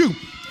about you.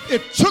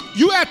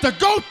 You had to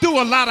go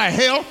through a lot of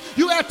hell.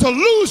 You had to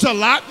lose a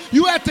lot.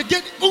 You had to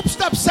get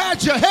oopsed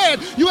upside your head.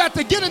 You had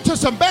to get into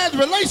some bad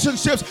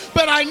relationships.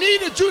 But I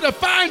needed you to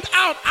find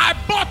out I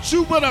bought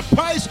you with a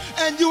price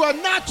and you are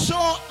not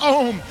your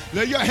own.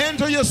 Lay your hand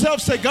to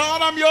yourself. Say,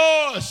 God, I'm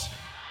yours.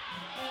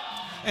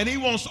 And he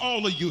wants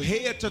all of you,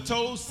 head to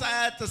toe,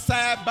 side to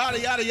side,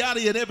 body, yada,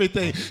 yada, and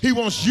everything. He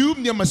wants you,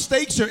 your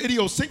mistakes, your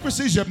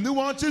idiosyncrasies, your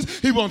nuances.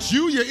 He wants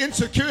you, your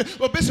insecurity.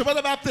 Well, Bishop, what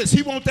about this?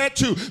 He wants that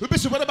too. Well,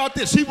 Bishop, what about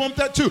this? He wants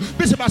that too.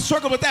 Bishop, I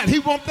struggle with that. He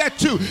wants that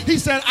too. He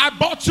said, I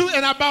bought you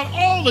and I bought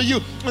all of you.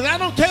 And I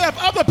don't care if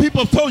other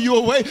people throw you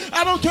away.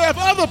 I don't care if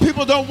other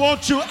people don't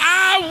want you.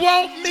 I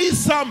want me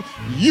some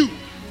you.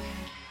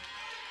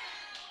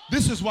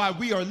 This is why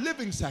we are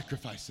living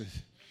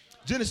sacrifices.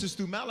 Genesis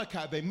through Malachi,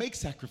 they make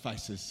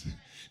sacrifices.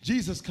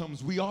 Jesus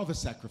comes, we are the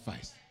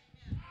sacrifice.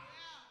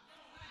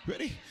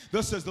 Ready?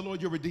 Thus says the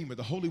Lord your Redeemer,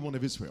 the Holy One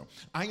of Israel.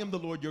 I am the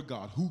Lord your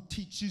God who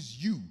teaches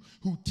you,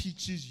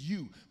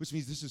 which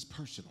means this is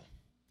personal.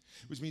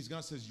 Which means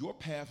God says your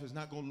path is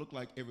not going to look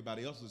like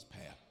everybody else's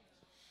path.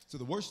 So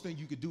the worst thing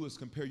you could do is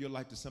compare your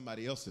life to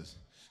somebody else's.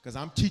 Because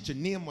I'm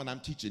teaching them when I'm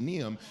teaching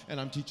them,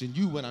 and I'm teaching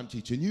you when I'm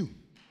teaching you.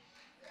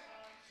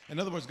 In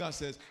other words, God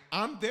says,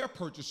 I'm their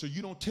purchaser.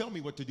 You don't tell me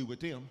what to do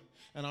with them.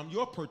 And I'm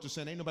your purchaser,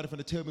 and ain't nobody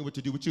finna tell me what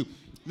to do with you.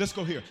 Let's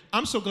go here.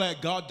 I'm so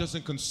glad God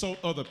doesn't consult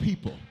other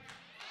people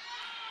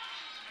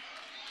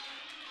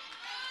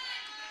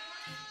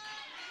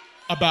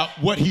about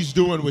what he's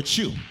doing with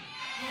you.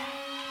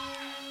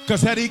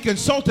 Because had he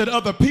consulted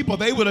other people,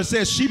 they would have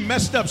said, she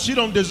messed up. She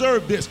don't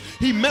deserve this.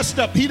 He messed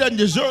up. He doesn't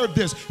deserve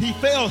this. He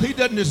failed. He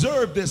doesn't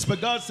deserve this.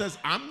 But God says,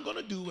 I'm going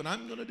to do what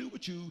I'm going to do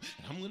with you.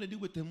 And I'm going to do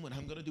with them what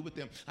I'm going to do with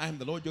them. I am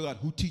the Lord your God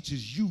who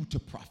teaches you to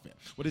profit.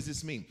 What does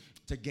this mean?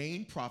 to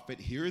gain profit,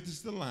 here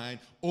is the line,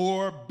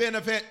 or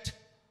benefit.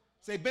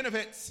 Say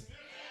benefits.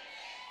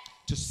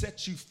 To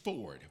set you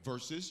forward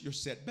versus you're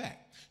set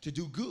back. To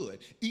do good,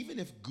 even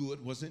if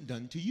good wasn't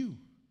done to you.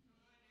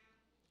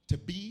 To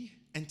be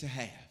and to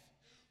have.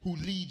 Who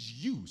leads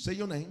you, say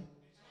your name,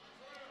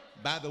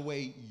 by the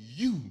way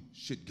you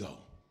should go.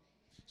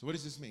 So what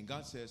does this mean?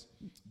 God says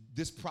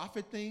this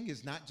profit thing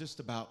is not just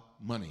about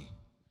money.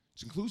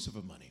 It's inclusive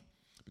of money.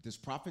 But this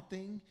profit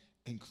thing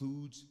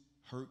includes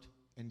hurt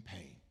and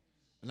pain.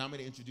 Allow me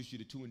to introduce you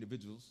to two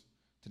individuals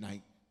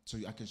tonight so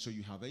I can show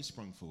you how they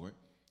sprung forward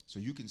so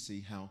you can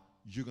see how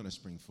you're going to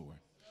spring forward.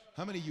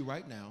 How many of you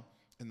right now,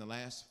 in the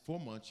last 4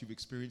 months, you've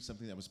experienced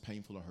something that was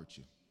painful or hurt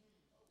you?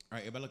 All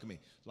right, everybody look at me.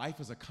 Life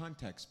is a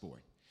contact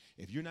sport.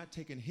 If you're not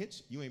taking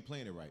hits, you ain't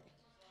playing it right.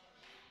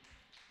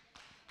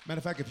 Matter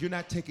of fact, if you're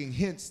not taking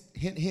hints,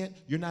 hint,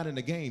 you're not in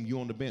the game,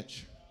 you're on the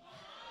bench.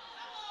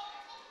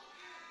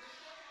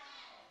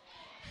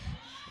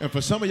 And for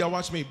some of y'all,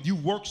 watch me, you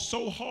work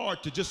so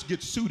hard to just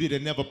get suited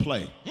and never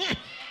play.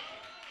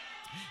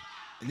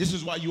 And this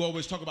is why you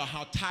always talk about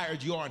how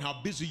tired you are and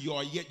how busy you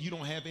are, yet you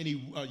don't have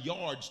any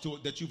yards to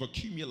it that you've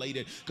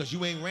accumulated because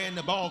you ain't ran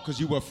the ball because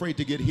you were afraid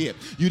to get hit.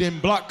 You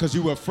didn't block because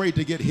you were afraid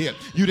to get hit.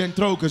 You didn't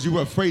throw because you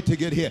were afraid to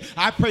get hit.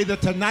 I pray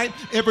that tonight,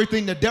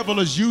 everything the devil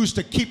has used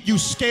to keep you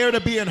scared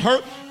of being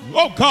hurt,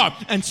 oh God,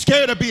 and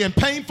scared of being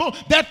painful,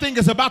 that thing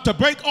is about to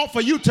break off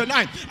of you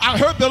tonight. I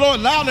heard the Lord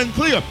loud and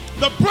clear.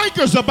 The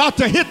breaker's about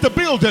to hit the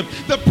building.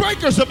 The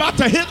breaker's about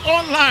to hit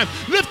online.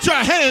 Lift your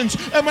hands,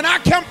 and when I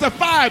count to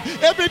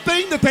 5,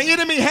 everything that the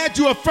enemy had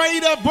you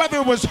afraid of, whether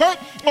it was hurt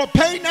or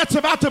pain, that's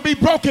about to be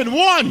broken.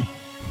 1,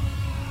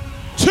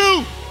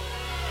 2,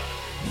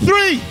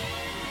 3,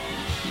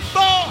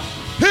 4.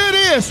 Here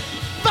it is.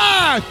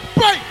 5.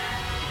 Break.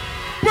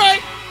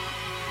 Break.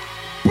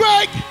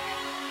 Break.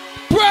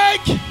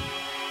 Break.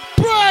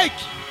 Break.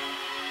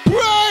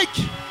 Break.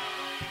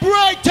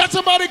 Break. Tell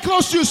somebody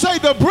close to you. Say,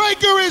 the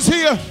breaker is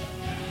here.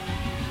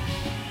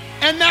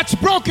 And that's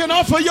broken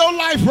off of your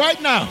life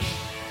right now.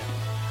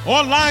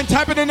 Online,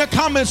 type it in the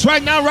comments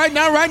right now, right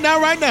now, right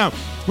now, right now.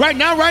 Right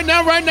now, right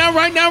now, right now,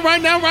 right now,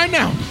 right now, right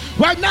now.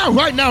 Right now,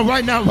 right now,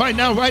 right now, right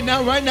now, right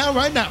now, right now,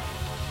 right now.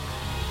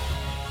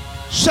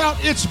 Shout,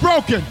 it's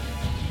broken.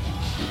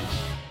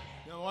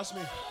 Yo, watch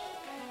me.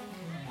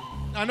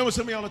 I know what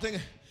some of y'all are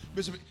thinking.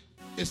 Bishop,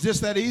 is this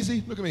that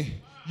easy? Look at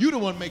me. You the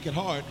one make it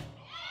hard.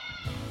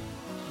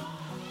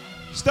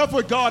 Stuff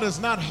with God is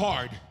not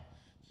hard.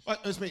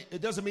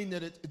 It doesn't mean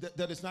that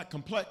it's not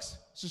complex.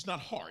 It's just not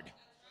hard.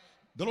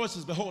 The Lord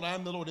says, behold, I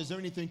am the Lord. Is there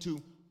anything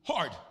too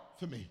hard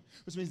for me?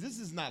 Which means this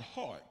is not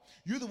hard.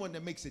 You're the one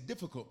that makes it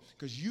difficult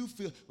because you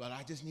feel, well,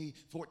 I just need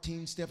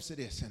 14 steps of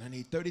this, and I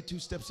need 32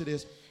 steps of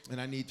this, and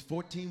I need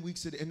 14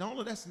 weeks of this. And all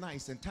of that's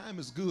nice, and time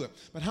is good.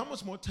 But how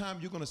much more time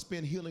you're going to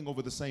spend healing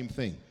over the same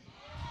thing?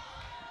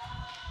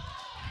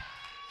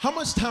 How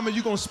much time are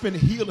you going to spend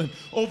healing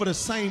over the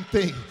same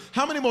thing?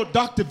 How many more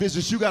doctor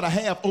visits you got to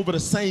have over the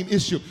same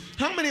issue?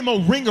 How many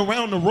more ring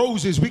around the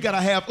roses we got to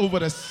have over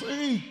the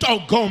same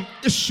doggone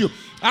issue?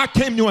 I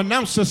came to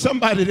announce to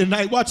somebody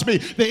tonight, watch me,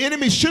 the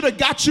enemy should have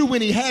got you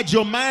when he had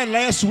your mind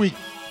last week.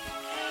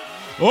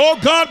 Oh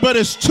God, but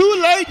it's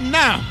too late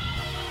now.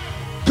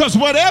 Because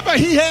whatever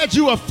he had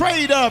you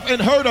afraid of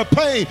and hurt or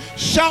pain,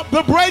 shout,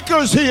 the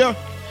breaker's here.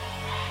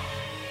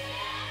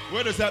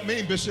 What does that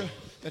mean, Bishop?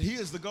 That he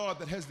is the God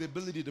that has the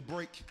ability to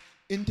break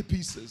into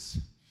pieces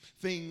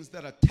things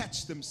that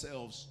attach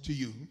themselves to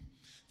you,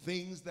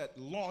 things that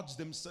lodge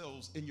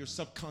themselves in your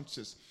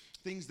subconscious,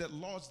 things that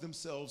lodge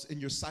themselves in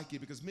your psyche,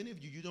 because many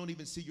of you, you don't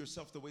even see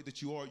yourself the way that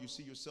you are. You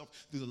see yourself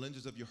through the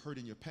lenses of your hurt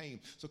and your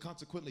pain. So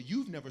consequently,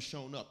 you've never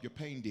shown up. Your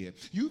pain did.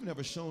 You've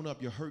never shown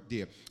up. Your hurt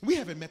did. We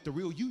haven't met the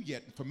real you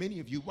yet for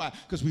many of you. Why?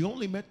 Because we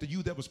only met the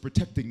you that was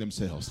protecting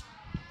themselves.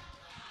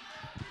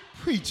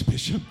 Preach,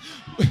 Bishop.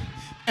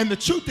 And the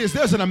truth is,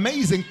 there's an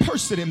amazing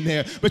person in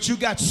there, but you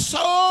got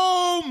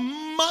so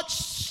much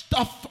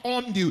stuff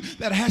on you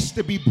that has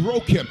to be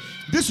broken.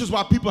 This is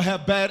why people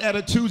have bad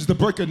attitudes. The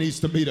breaker needs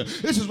to meet her.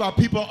 This is why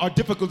people are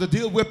difficult to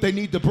deal with. They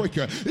need the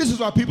breaker. This is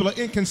why people are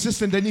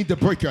inconsistent. They need the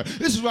breaker.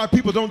 This is why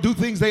people don't do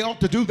things they ought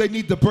to do. They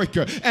need the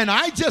breaker. And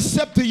I just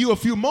said to you a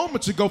few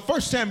moments ago,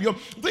 1 Samuel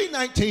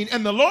 3:19,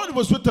 and the Lord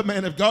was with the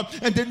man of God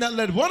and did not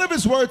let one of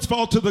his words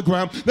fall to the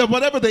ground, that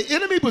whatever the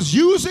enemy was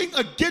using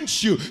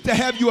against you to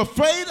have you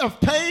afraid of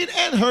pain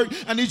and hurt,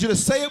 I need you to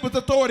say it with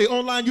authority.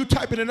 Online, you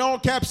type it in all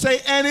caps,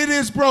 say, and it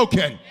is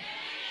broken.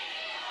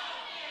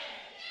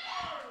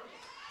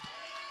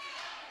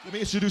 Let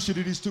me introduce you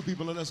to these two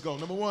people and let's go.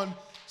 Number one,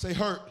 say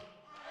hurt.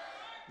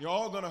 You're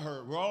all going to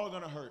hurt. We're all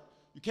going to hurt.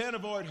 You can't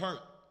avoid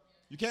hurt.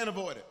 You can't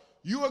avoid it.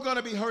 You are going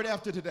to be hurt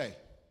after today.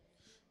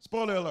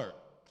 Spoiler alert.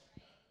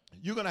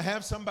 You're going to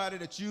have somebody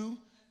that you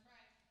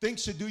think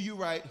should do you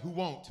right who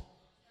won't.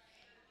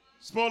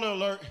 Spoiler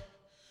alert.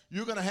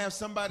 You're going to have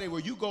somebody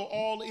where you go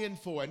all in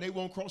for and they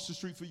won't cross the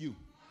street for you.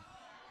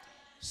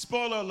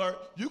 Spoiler alert.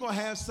 You're going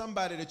to have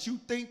somebody that you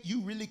think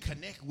you really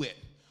connect with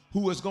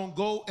who is going to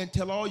go and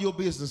tell all your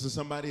business to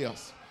somebody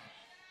else.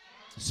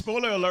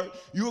 Spoiler alert,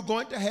 you are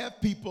going to have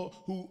people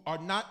who are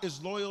not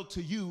as loyal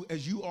to you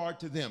as you are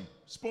to them.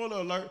 Spoiler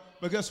alert,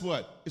 but guess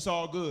what? It's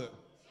all good.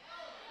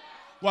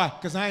 Why?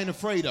 Because I ain't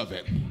afraid of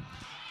it.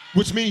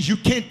 Which means you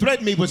can't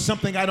threaten me with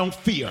something I don't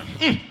fear.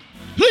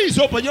 Please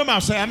open your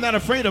mouth. Say, I'm not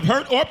afraid of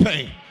hurt or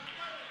pain.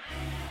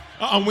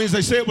 On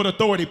Wednesday, say it with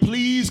authority.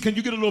 Please, can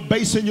you get a little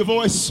bass in your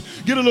voice?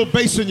 Get a little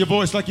bass in your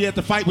voice like you had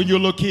to fight when you were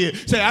a little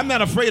kid. Say, I'm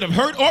not afraid of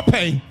hurt or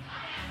pain.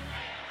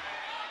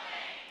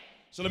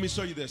 So let me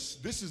show you this.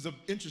 This is an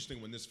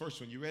interesting one, this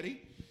first one. You ready?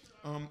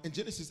 In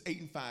Genesis 8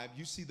 and 5,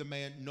 you see the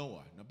man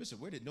Noah. Now, Bishop,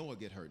 where did Noah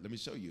get hurt? Let me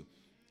show you.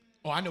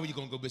 Oh, I know you're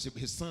going to go, Bishop.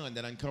 His son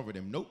that uncovered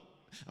him. Nope.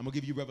 I'm going to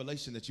give you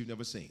revelation that you've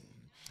never seen.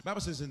 The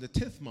Bible says in the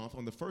 10th month,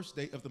 on the first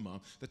day of the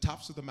month, the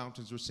tops of the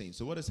mountains were seen.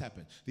 So what has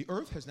happened? The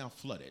earth has now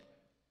flooded.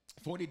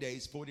 40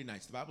 days, 40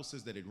 nights. The Bible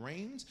says that it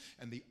rains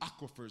and the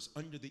aquifers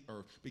under the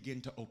earth begin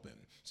to open.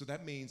 So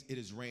that means it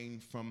is rain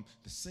from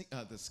the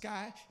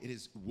sky. It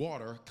is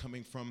water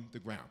coming from the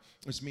ground,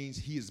 which means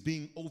he is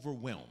being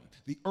overwhelmed.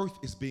 The earth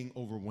is being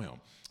overwhelmed.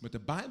 But the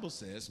Bible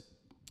says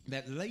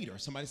that later,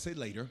 somebody say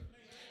later,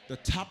 the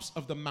tops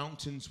of the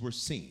mountains were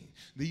seen.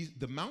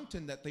 The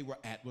mountain that they were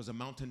at was a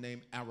mountain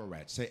named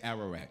Ararat. Say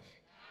Ararat.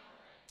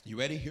 You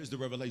ready? Here's the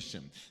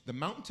revelation. The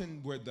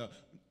mountain where the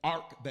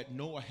ark that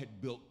Noah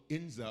had built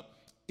ends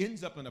up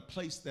in a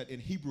place that in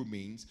Hebrew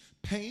means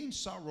pain,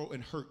 sorrow,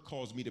 and hurt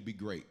caused me to be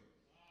great.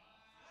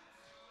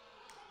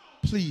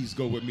 Please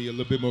go with me a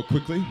little bit more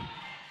quickly.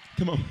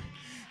 Come on.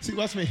 See,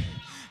 watch me.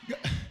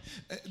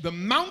 The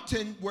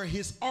mountain where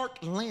his ark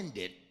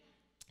landed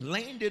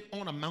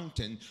on a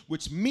mountain,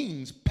 which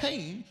means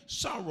pain,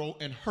 sorrow,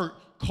 and hurt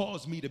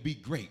caused me to be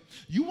great.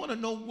 You want to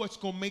know what's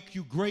going to make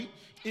you great?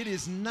 It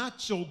is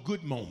not your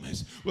good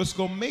moments. What's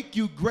going to make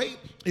you great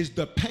is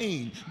the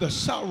pain, the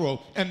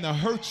sorrow, and the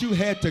hurt you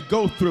had to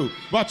go through.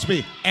 Watch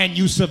me. And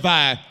you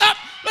survived.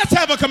 Let's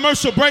have a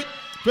commercial break.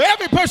 For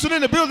every person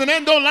in the building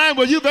and online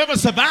where you've ever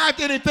survived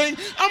anything,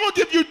 I'm going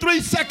to give you 3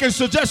 seconds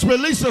to just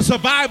release a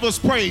survivor's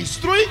praise.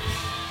 3,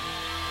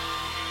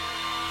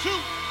 2,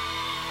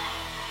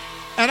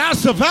 and I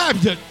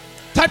survived it.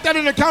 Type that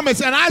in the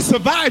comments, and I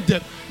survived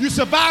it. You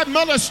survived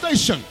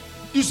molestation.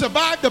 You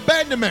survived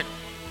abandonment.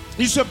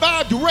 You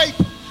survived rape.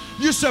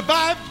 You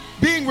survived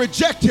being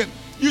rejected.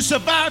 You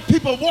survived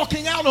people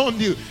walking out on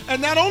you.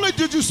 And not only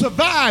did you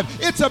survive,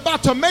 it's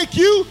about to make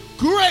you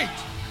great.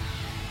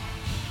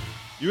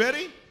 You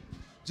ready?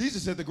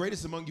 Jesus said the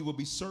greatest among you will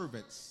be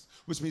servants,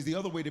 which means the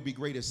other way to be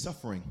great is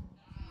suffering.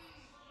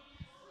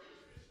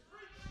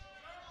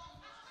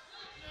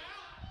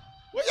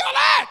 Where y'all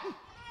at?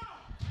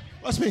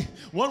 Watch me.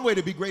 One way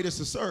to be great is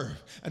to serve.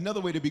 Another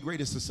way to be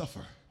great is to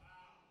suffer.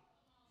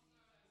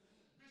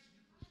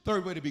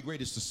 Third way to be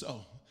great is to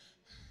sow.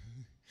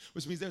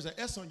 Which means there's an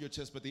S on your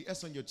chest, but the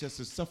S on your chest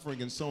is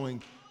suffering and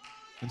sowing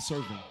and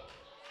serving.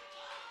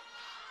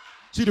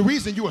 See, the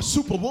reason you're a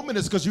superwoman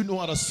is because you know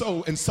how to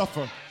sow and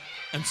suffer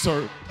and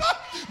serve.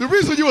 The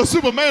reason you're a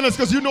superman is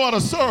because you know how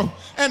to serve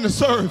and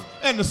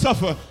to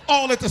suffer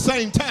all at the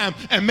same time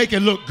and make it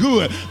look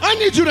good. I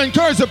need you to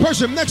encourage the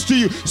person next to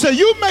you. Say,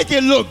 you make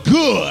it look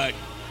good.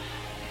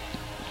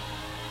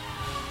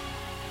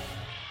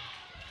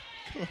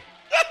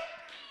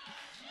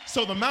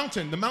 So the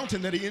mountain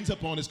that he ends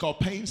up on is called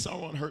pain,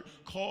 sorrow, and hurt,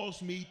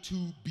 caused me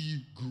to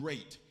be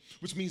great,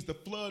 which means the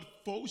flood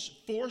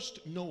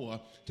forced Noah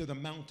to the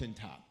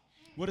mountaintop.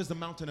 What is the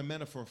mountain a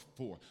metaphor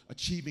for?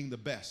 Achieving the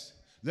best.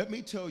 Let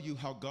me tell you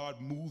how God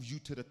moves you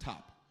to the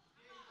top.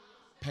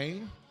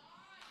 Pain,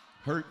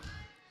 hurt,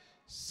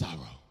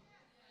 sorrow.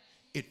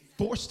 It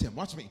forced him.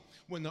 Watch me.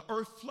 When the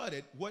earth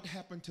flooded, what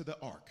happened to the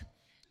ark?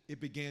 It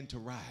began to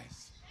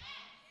rise.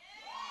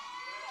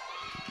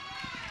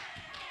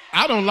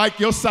 I don't like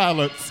your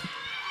silence.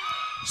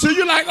 So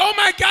you're like, oh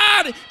my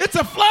God, it's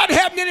a flood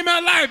happening in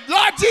my life.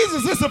 Lord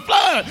Jesus, it's a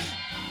flood.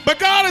 But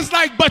God is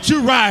like, but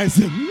you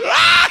rising.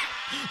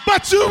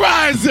 But you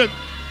rising.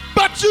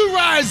 But you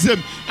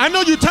rising. I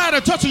know you're tired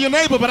of touching your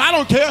neighbor, but I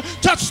don't care.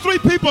 Touch 3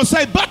 people and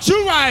say, but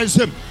you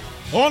rising.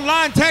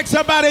 Online, tag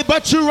somebody,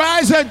 but you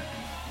rising.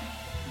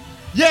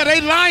 Yeah, they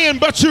lying,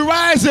 but you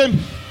rising.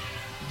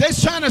 They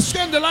trying to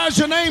scandalize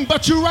your name,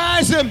 but you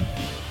rising.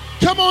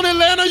 Come on,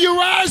 Atlanta, you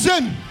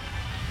rising.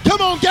 Come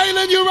on,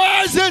 Galen, you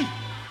rising.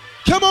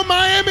 Come on,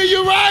 Miami,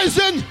 you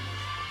rising.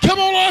 Come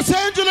on, Los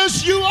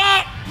Angeles, you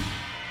up.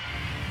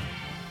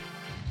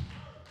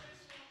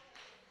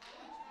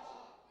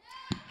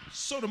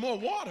 So the more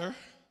water,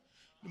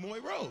 the more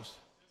it rose.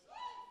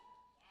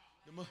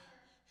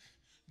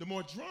 The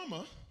more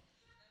drama,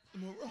 the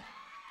more it rose.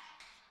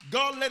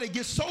 God let it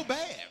get so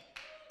bad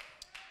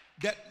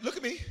that, look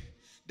at me,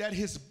 that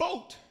his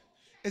boat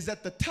is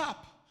at the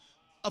top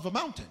of a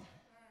mountain.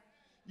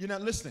 You're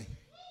not listening.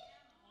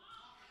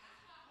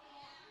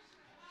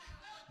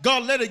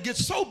 God let it get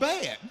so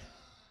bad.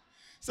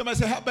 Somebody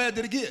say, how bad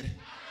did it get?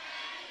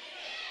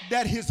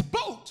 That his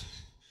boat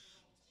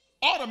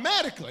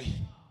automatically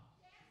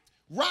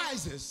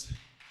rises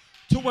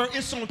to where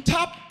it's on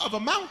top of a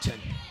mountain.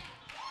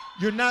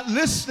 You're not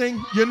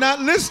listening. You're not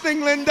listening,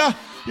 Linda.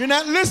 You're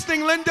not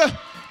listening, Linda.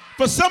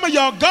 For some of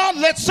y'all, God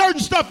let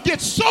certain stuff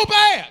get so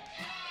bad.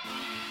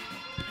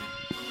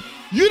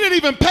 You didn't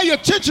even pay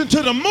attention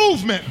to the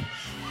movement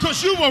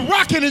because you were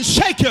rocking and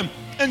shaking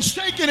and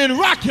shaking and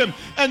rocking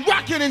and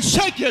rocking and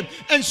shaking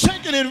and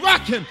shaking and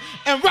rocking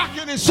and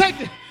rocking and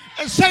shaking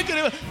and shaking.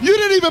 You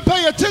didn't even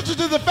pay attention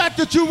to the fact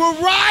that you were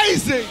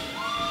rising.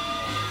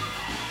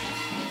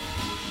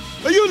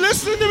 Are you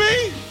listening to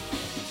me?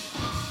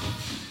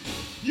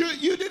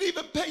 You didn't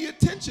even pay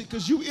attention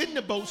because you in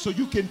the boat so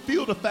you can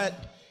feel the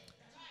fact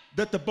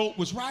that the boat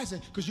was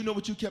rising. Because you know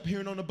what you kept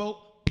hearing on the boat?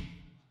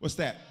 What's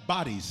that?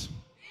 Bodies.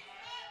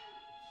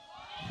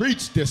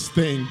 Preach this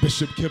thing,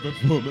 Bishop Kevin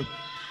Foreman.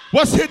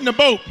 What's hitting the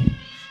boat?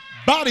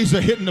 Bodies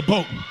are hitting the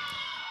boat.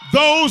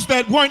 Those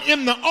that weren't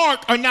in the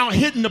ark are now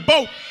hitting the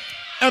boat.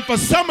 And for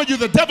some of you,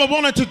 the devil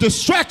wanted to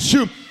distract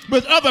you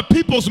with other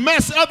people's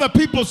mess, other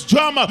people's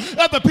drama,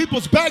 other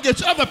people's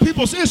baggage, other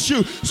people's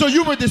issue. So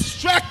you were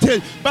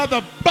distracted by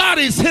the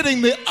bodies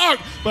hitting the ark.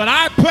 But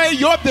I pray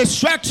your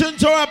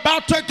distractions are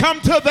about to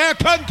come to their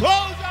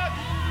conclusion.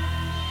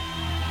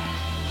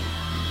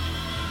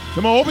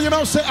 Come on, open your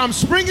mouth, say, I'm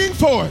springing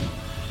forward.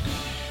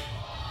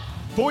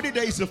 40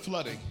 days of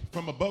flooding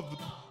from above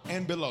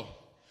and below.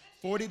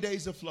 40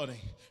 days of flooding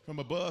from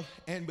above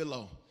and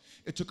below.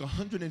 It took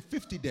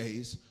 150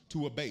 days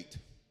to abate,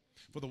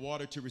 for the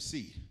water to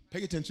recede.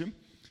 Pay attention,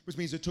 which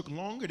means it took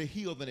longer to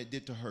heal than it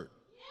did to hurt.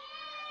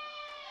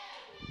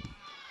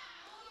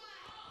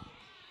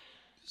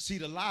 See,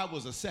 the lie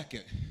was a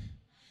second,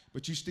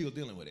 but you're still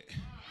dealing with it.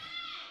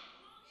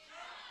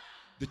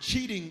 The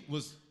cheating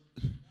was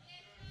a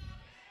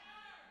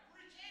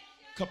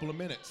couple of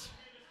minutes.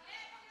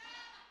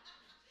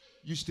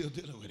 You're still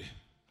dealing with it.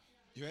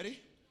 You ready?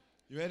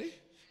 You ready?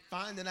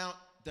 Finding out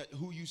that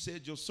who you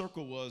said your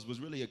circle was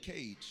really a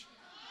cage.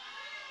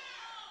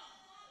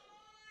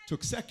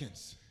 Took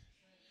seconds,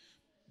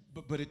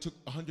 but it took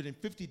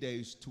 150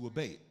 days to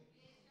abate.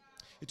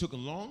 It took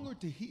longer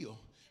to heal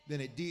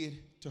than it did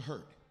to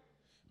hurt.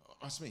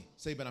 Ask me.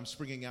 Say, but I'm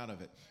springing out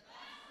of it.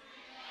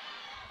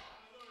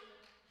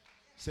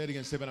 Say it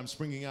again. Say, but I'm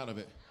springing out of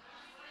it.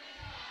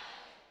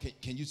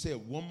 Can you say it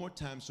one more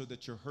time so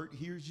that your hurt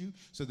hears you,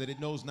 so that it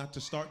knows not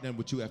to start then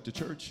with you after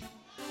church?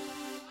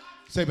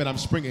 Say, but I'm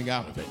springing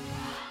out of it.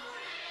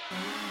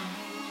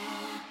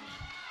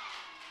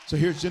 So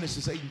here's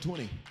Genesis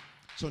 8:20.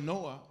 So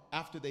Noah,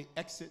 after they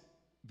exit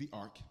the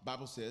ark,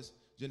 Bible says,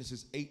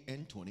 Genesis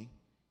 8:20.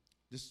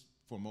 Just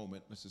for a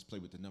moment, let's just play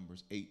with the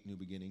numbers. 8, new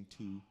beginning.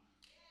 2,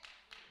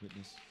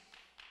 witness.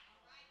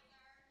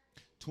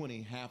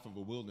 20, half of a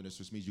wilderness,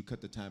 which means you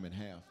cut the time in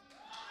half.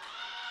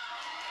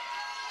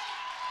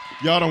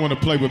 Y'all don't want to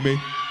play with me.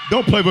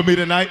 Don't play with me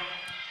tonight.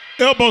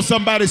 Elbow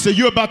somebody, say,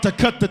 you're about to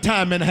cut the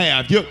time in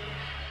half.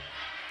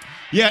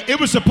 Yeah, it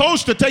was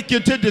supposed to take you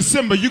until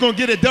December. You're going to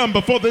get it done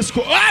before this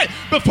quarter. Right,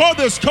 before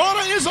this quarter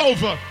is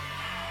over.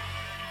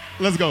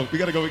 Let's go. We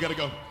got to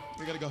go.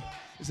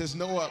 It says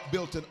Noah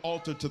built an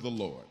altar to the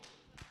Lord,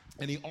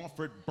 and he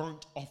offered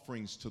burnt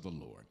offerings to the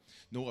Lord.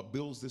 Noah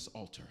builds this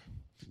altar.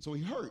 So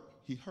he hurt,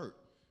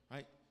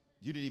 right?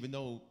 You didn't even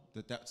know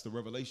that that's the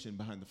revelation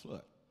behind the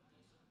flood.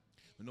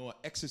 When Noah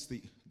exits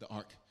the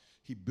ark,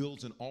 he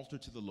builds an altar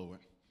to the Lord,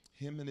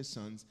 him and his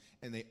sons,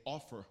 and they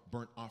offer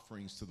burnt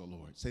offerings to the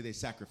Lord. Say they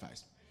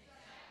sacrifice.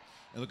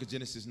 And look at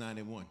Genesis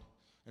 9:1.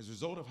 As a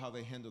result of how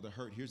they handle the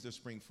hurt, here's their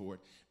spring forward.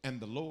 And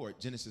the Lord,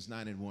 Genesis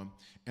 9:1,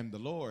 and the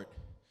Lord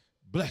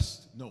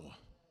blessed Noah.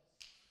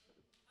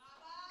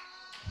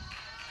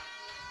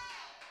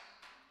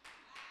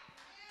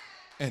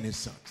 And his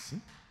sons.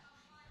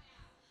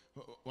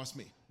 Watch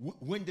me.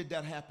 When did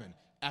that happen?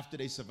 After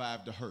they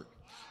survived the hurt.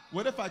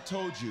 What if I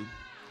told you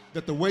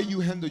that the way you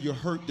handle your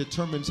hurt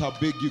determines how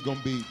big you're going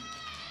to be?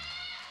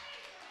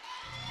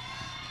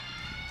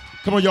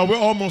 Come on, y'all, we're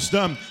almost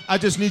done. I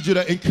just need you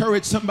to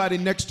encourage somebody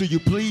next to you,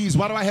 please.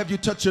 Why do I have you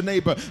touch your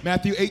neighbor?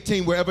 Matthew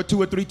 18, wherever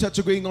 2 or 3 touch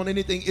agreeing on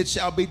anything, it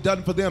shall be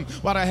done for them.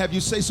 Why do I have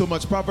you say so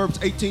much? Proverbs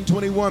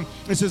 18:21,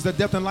 it says that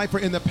death and life are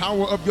in the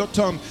power of your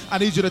tongue. I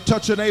need you to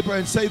touch your neighbor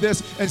and say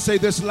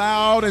this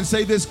loud and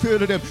say this clear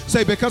to them.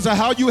 Say, because of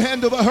how you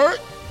handle the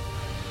hurt,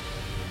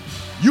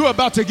 you're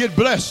about to get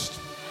blessed.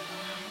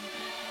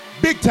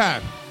 Big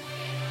time.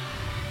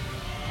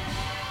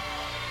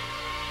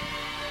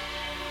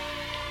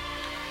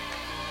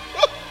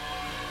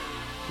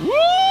 Woo!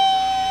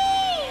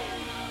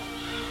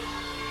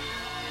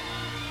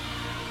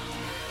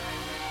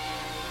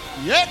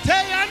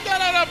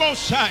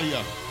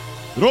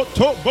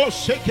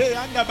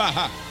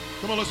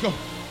 Come on, let's go.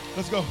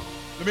 Let's go.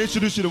 Let me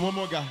introduce you to one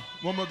more guy.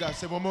 One more guy.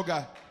 Say one more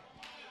guy.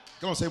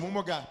 Come on, say one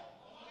more guy.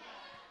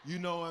 You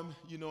know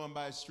him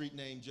by a street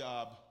name,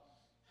 Job.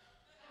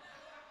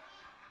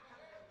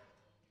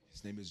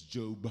 His name is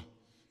Job.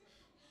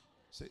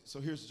 So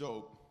here's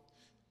Job.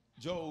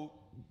 Job,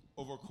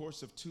 over a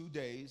course of 2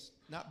 days,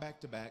 not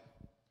back to back,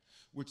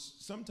 which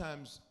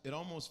sometimes it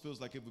almost feels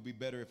like it would be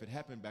better if it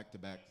happened back to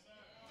back.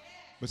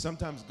 But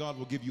sometimes God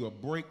will give you a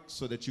break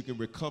so that you can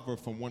recover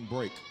from one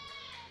break.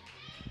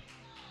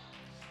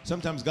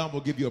 Sometimes God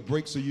will give you a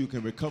break so you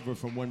can recover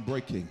from one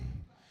breaking.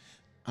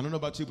 I don't know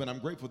about you, but I'm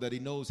grateful that he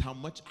knows how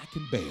much I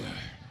can bear.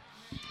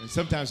 And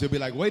sometimes he'll be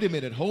like, wait a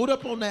minute, hold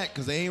up on that,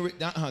 because they ain't,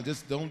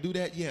 just don't do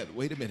that yet.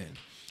 Wait a minute.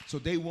 So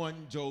day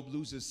one, Job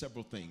loses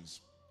several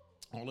things.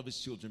 All of his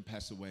children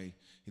pass away.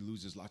 He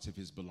loses lots of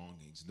his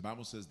belongings. The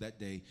Bible says that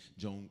day,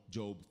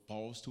 Job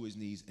falls to his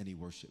knees and he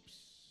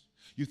worships.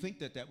 You think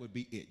that would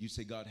be it. You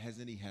say, God,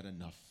 hasn't he had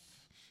enough?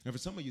 And for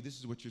some of you, this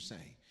is what you're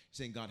saying. You're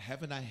saying, God,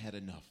 haven't I had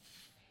enough?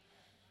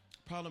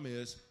 Problem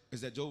is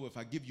that, Job, if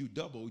I give you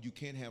double, you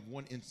can't have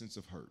one instance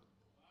of hurt.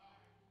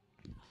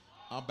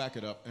 I'll back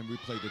it up and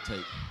replay the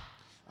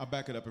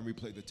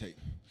tape.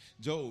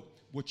 Job,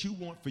 what you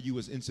want for you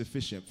is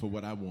insufficient for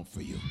what I want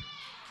for you.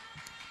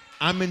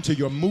 I'm into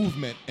your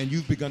movement, and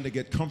you've begun to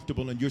get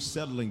comfortable, and you're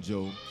settling,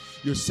 Job.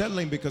 You're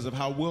settling because of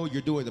how well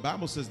you're doing. The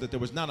Bible says that there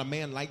was not a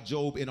man like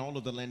Job in all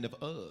of the land of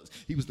Uz.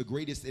 He was the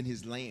greatest in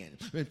his land.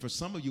 And for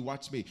some of you,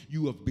 watch me,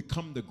 you have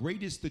become the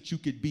greatest that you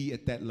could be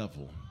at that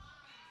level.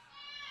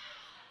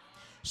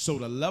 So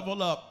to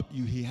level up,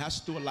 he has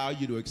to allow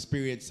you to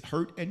experience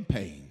hurt and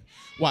pain.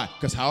 Why?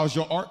 Because how's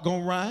your ark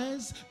going to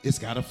rise? It's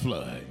got to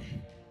flood.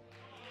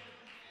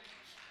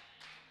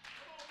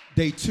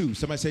 Day 2.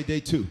 Somebody say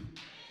day 2.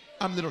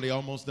 I'm literally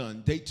almost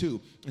done. Day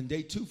 2. And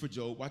day 2 for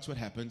Job, watch what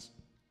happens.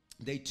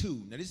 Day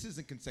 2. Now, this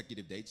isn't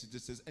consecutive dates. It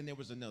just says, and there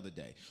was another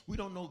day. We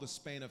don't know the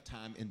span of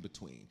time in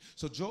between.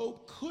 So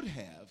Job could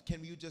have,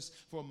 can you just,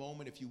 for a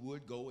moment, if you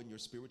would, go in your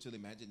spiritual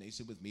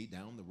imagination with me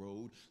down the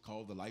road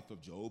called the life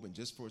of Job, and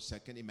just for a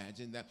second,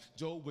 imagine that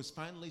Job was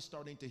finally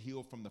starting to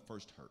heal from the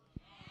first hurt.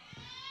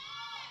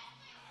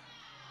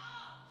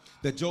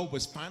 That Job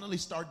was finally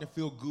starting to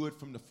feel good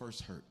from the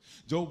first hurt.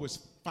 Job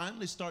was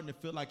finally starting to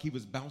feel like he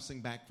was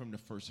bouncing back from the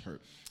first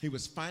hurt. He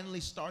was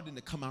finally starting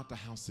to come out the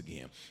house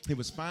again. He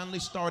was finally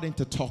starting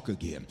to talk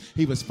again.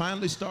 He was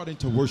finally starting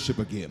to worship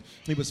again.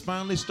 He was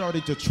finally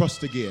starting to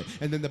trust again.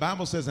 And then the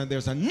Bible says, and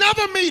there's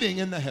another meeting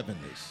in the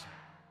heavenlies.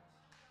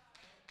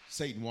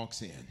 Satan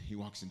walks in. He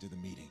walks into the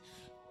meeting.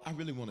 I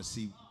really want to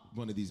see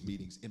one of these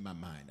meetings in my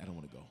mind. I don't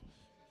want to go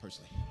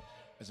personally.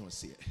 I just want to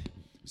see it.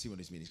 See one of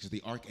these meetings, because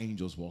the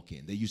archangels walk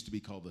in. They used to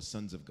be called the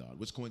sons of God,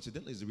 which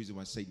coincidentally is the reason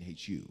why Satan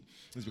hates you.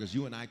 It's because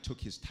you and I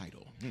took his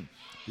title.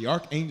 The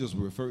archangels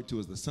were referred to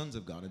as the sons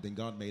of God, and then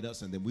God made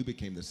us, and then we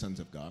became the sons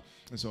of God.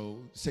 And so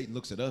Satan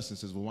looks at us and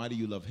says, well, why do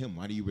you love him?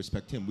 Why do you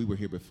respect him? We were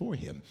here before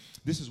him.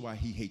 This is why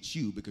he hates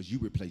you, because you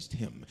replaced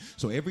him.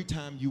 So every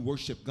time you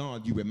worship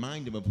God, you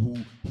remind him of who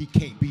he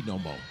can't be no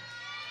more.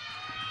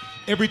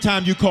 Every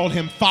time you call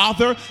him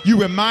Father,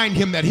 you remind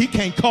him that he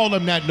can't call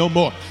him that no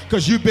more,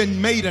 because you've been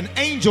made an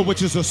angel,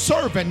 which is a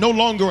servant, no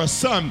longer a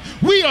son.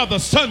 We are the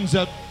sons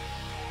of...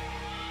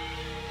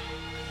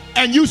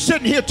 And you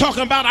sitting here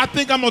talking about, I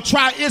think I'm going to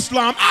try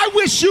Islam. I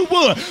wish you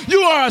would.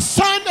 You are a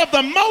son of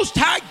the Most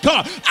High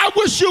God. I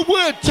wish you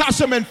would toss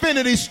some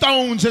infinity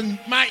stones and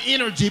my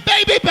energy.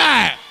 Baby,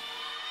 back.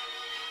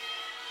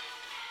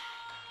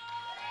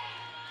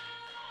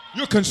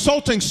 You're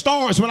consulting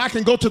stars when I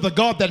can go to the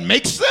God that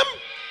makes them?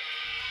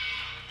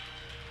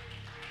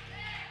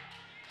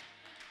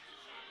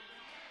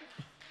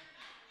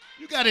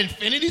 You got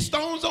infinity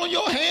stones on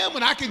your hand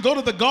when I can go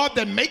to the God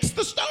that makes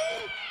the stone?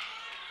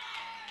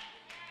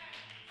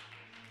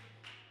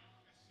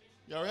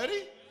 Y'all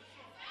ready?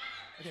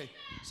 Okay,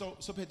 so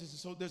pay attention.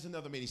 So there's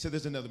another meeting. So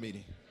there's another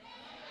meeting.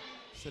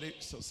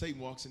 So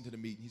Satan walks into the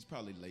meeting. He's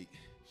probably late.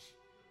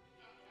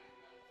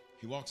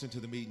 He walks into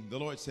the meeting. The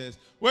Lord says,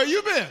 where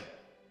you been?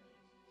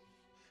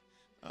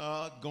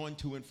 Going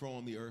to and fro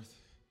on the earth.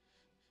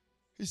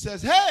 He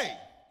says, hey,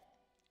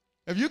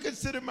 have you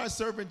considered my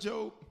servant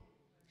Job?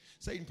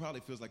 Satan probably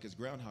feels like it's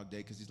Groundhog Day,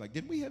 because he's like,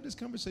 didn't we have this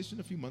conversation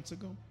a few months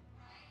ago?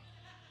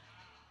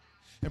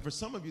 And for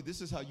some of you, this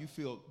is how you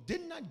feel.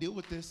 Didn't I deal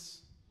with this?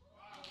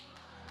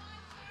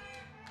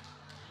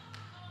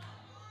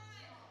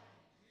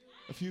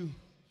 A few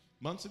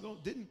months ago?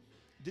 Didn't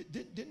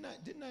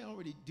I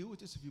already deal with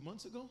this a few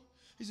months ago?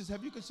 He says,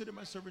 have you considered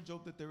my servant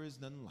Job, that there is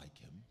none like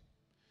him?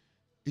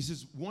 He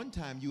says, one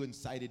time you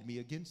incited me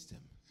against him.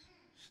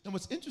 Now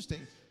what's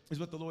interesting is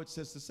what the Lord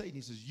says to Satan.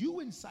 He says, you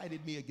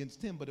incited me against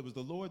him, but it was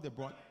the Lord that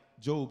brought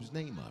Job's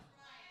name up.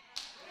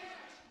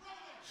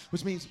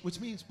 Which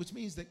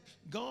means that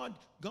God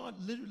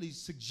literally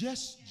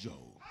suggests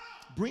Job,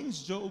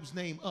 brings Job's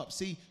name up.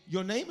 See,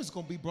 your name is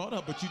going to be brought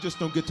up, but you just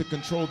don't get to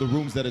control the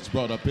rooms that it's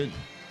brought up in.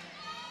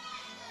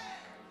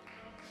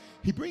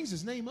 He brings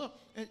his name up,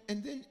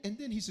 and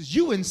then he says,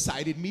 you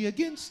incited me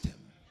against him.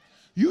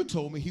 You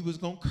told me he was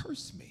going to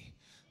curse me.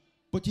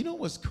 But you know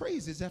what's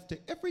crazy is after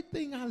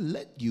everything I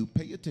let you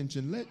pay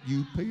attention,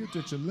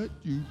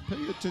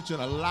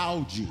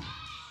 allowed you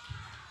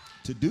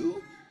to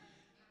do,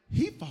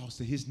 he falls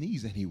to his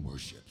knees and he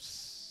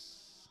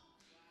worships.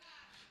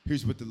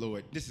 Here's what the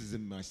Lord, this is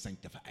in my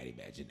sanctified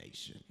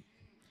imagination.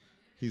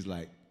 He's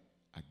like,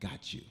 I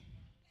got you.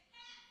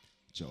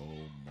 Joe,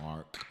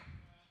 Mark,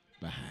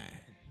 behind.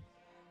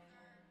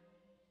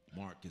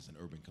 Mark is an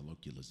urban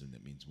colloquialism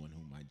that means one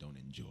whom I don't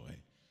enjoy.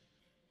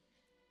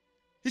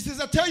 He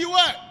says, I'll tell you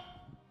what.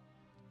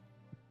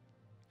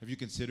 Have you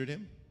considered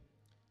him?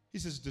 He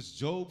says, does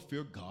Job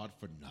fear God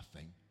for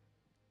nothing?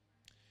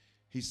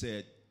 He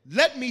said,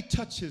 let me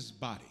touch his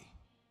body.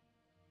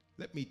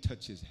 Let me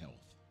touch his health.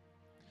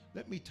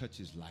 Let me touch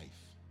his life.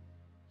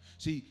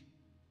 See,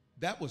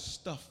 that was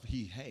stuff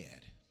he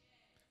had.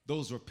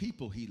 Those were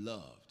people he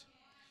loved.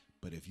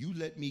 But if you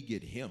let me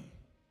get him,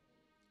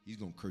 he's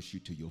going to curse you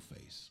to your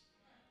face.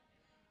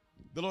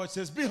 The Lord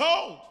says,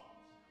 behold,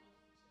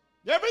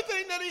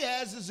 everything that he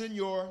has is in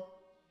your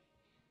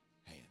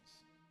hands,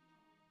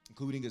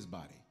 including his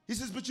body. He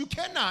says, but you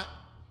cannot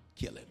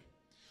kill him,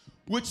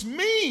 which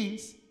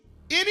means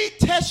any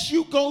test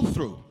you go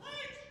through,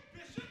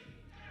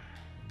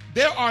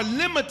 there are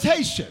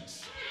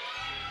limitations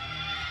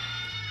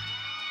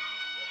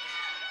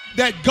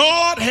that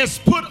God has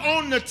put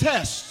on the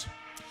test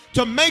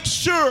to make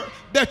sure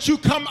that you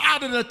come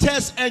out of the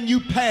test and you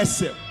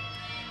pass it.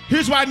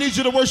 Here's why I need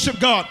you to worship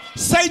God.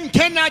 Satan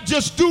cannot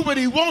just do what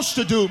he wants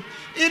to do.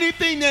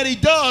 Anything that he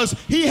does,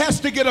 he has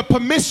to get a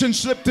permission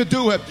slip to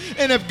do it.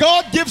 And if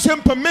God gives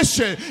him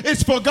permission,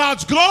 it's for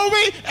God's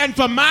glory and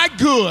for my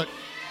good.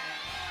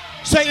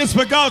 Say, it's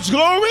for God's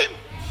glory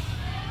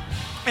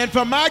and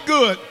for my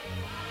good.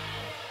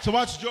 So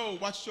watch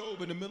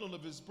Job in the middle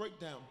of his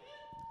breakdown.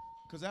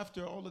 Because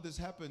after all of this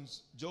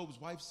happens,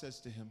 Job's wife says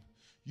to him,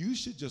 you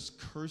should just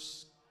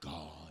curse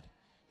God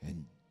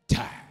and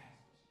die.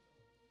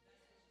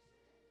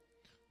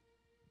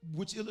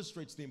 Which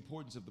illustrates the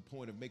importance of the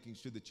point of making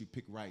sure that you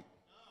pick right.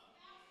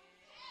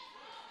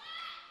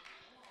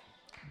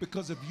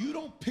 Because if you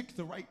don't pick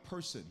the right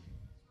person,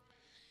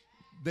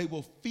 they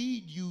will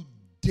feed you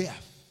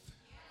death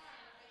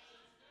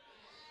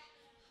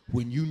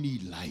when you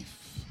need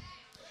life.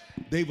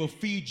 They will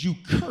feed you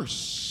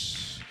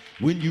curse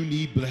when you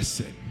need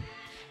blessing.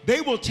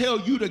 They will tell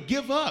you to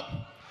give up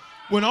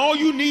when all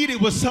you needed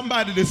was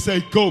somebody to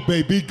say, go,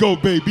 baby, go,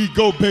 baby,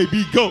 go,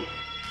 baby, go.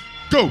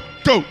 Go,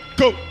 go,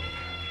 go.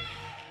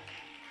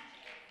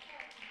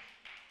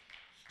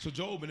 So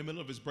Job, in the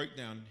middle of his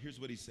breakdown, here's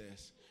what he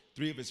says.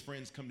 3 of his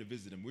friends come to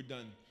visit him. We're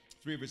done.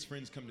 3 of his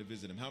friends come to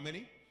visit him. How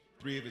many?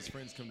 3 of his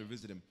friends come to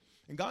visit him.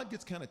 And God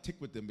gets kind of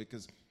ticked with them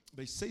because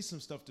they say some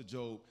stuff to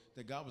Job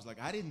that God was like,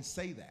 I didn't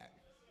say that.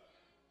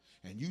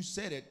 And you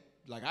said it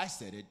like I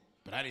said it,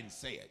 but I didn't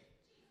say it.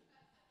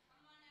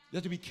 You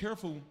have to be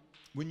careful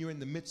when you're in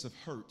the midst of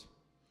hurt,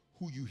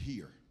 who you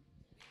hear.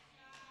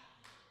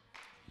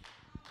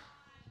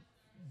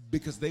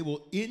 Because they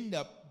will end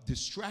up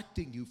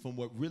distracting you from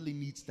what really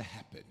needs to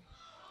happen.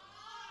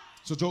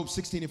 So Job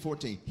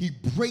 16:14, he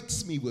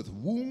breaks me with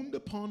wound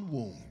upon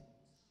wound.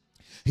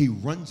 He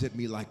runs at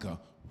me like a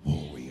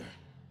warrior.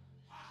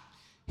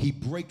 He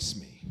breaks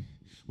me.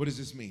 What does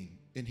this mean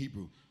in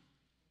Hebrew?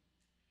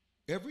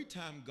 Every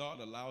time God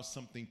allows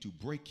something to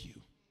break you,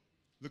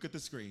 look at the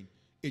screen,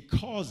 it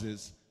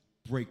causes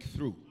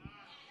breakthrough.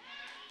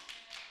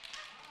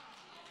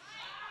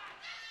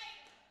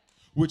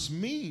 Which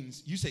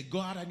means you say,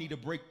 God, I need a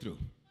breakthrough.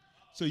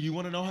 So you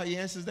want to know how he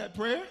answers that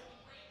prayer?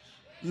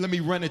 Let me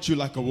run at you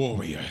like a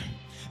warrior.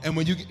 And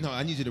when you get, no,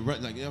 I need you to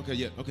run like, okay,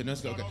 yeah, okay,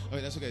 let's go, okay,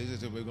 that's okay.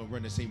 We're going to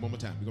run the scene one more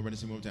time.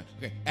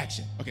 Okay,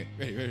 action. Okay,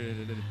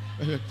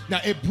 ready.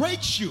 Now, it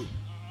breaks you,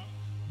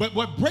 but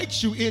what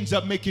breaks you ends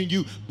up making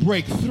you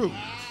break through.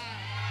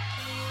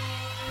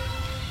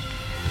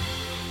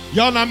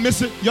 Y'all not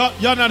missing, y'all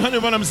not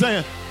hearing what I'm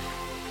saying?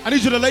 I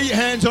need you to lay your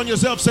hands on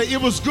yourself. Say,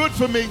 it was good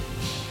for me.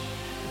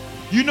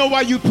 You know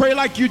why you pray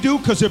like you do?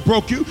 Because it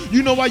broke you.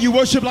 You know why you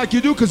worship like you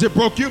do? Because it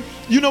broke you.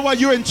 You know why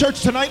you're in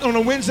church tonight on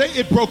a Wednesday?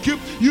 It broke you.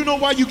 You know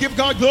why you give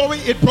God glory?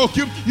 It broke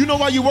you. You know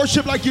why you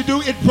worship like you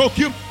do? It broke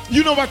you.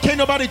 You know why can't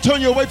nobody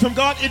turn you away from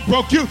God? It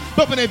broke you.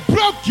 But when it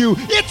broke you,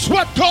 it's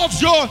what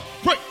caused your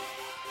break.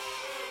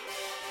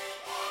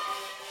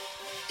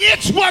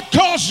 It's what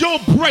caused your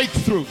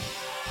breakthrough.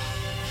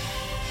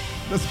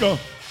 Let's go.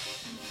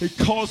 It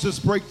causes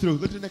breakthrough.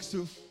 Look at the next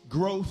two.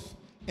 Growth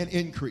and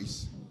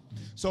increase.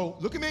 So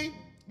look at me.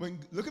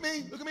 Look at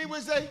me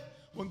Wednesday.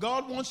 When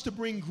God wants to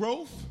bring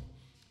growth,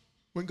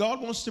 when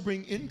God wants to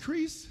bring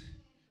increase,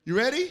 you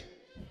ready?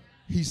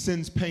 He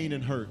sends pain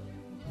and hurt.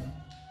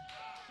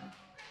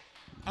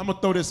 I'm going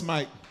to throw this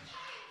mic.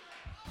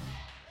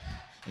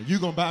 And you're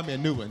going to buy me a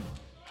new one.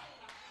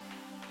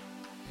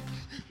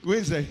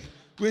 Wednesday.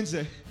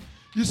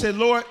 You say,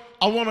 Lord,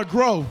 I want to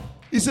grow.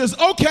 He says,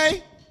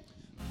 okay,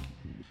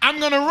 I'm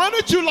going to run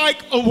at you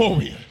like a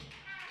warrior.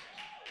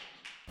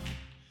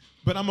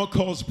 But I'm going to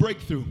cause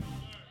breakthrough.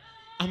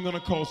 I'm going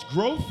to cause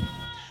growth.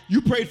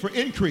 You prayed for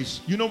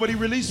increase. You know what he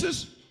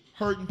releases?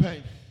 Hurt and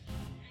pain.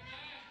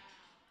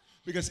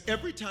 Because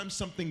every time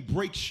something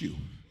breaks you,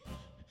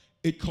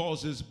 it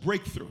causes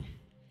breakthrough,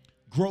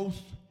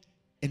 growth,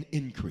 and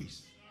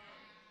increase.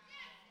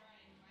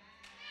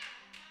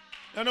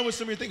 I know what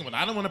some of you are thinking, well,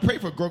 I don't want to pray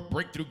for growth,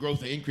 breakthrough,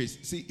 growth, and increase.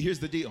 See, here's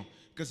the deal.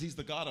 Because he's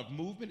the God of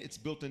movement, it's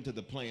built into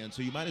the plan.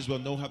 So you might as well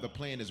know how the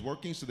plan is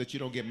working so that you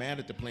don't get mad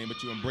at the plan,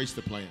 but you embrace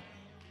the plan.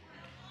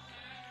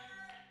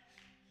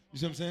 You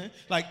see what I'm saying?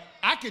 Like,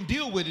 I can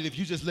deal with it if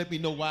you just let me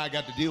know why I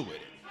got to deal with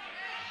it.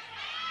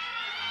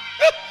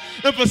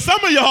 And for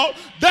some of y'all,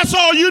 that's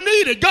all you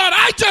needed. God,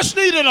 I just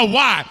needed a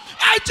why.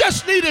 I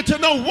just needed to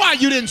know why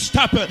you didn't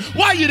stop it,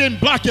 why you didn't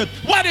block it,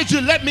 why did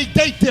you let me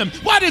date them,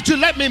 why did you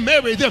let me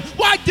marry them,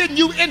 why didn't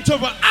you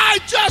interrupt? I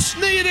just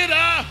needed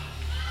a...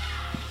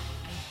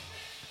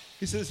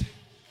 He says,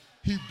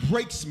 he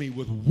breaks me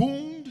with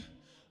wound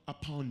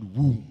upon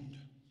wound.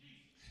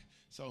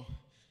 So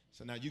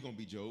now you're going to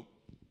be Job.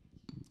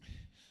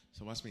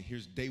 So watch me.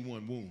 Here's day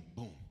one wound.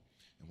 Boom.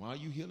 And while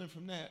you healing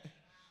from that,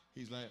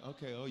 he's like,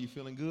 okay, oh, you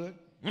feeling good?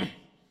 Oh,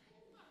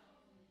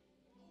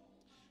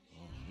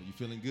 you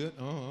feeling good?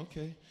 Oh,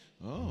 okay.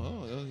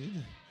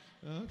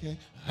 Okay.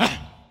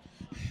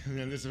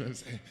 Now listen what I'm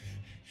saying.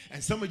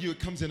 And some of you, it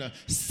comes in a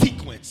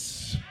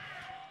sequence.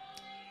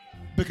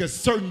 Because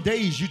certain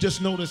days you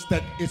just notice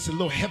that it's a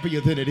little heavier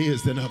than it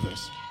is than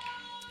others.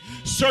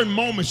 Certain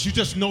moments you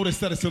just notice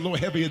that it's a little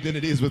heavier than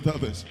it is with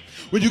others.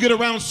 When you get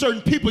around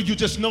certain people, you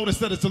just notice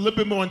that it's a little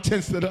bit more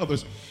intense than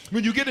others.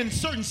 When you get in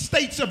certain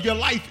states of your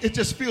life, it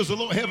just feels a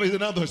little heavier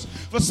than others.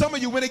 For some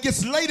of you, when it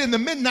gets late in the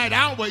midnight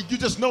hour, you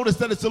just notice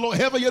that it's a little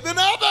heavier than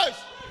others.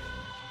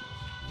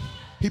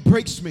 He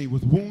breaks me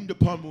with wound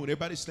upon wound.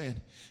 Everybody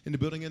stand in the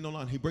building and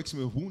online. He breaks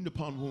me with wound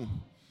upon wound.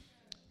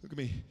 Look at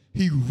me.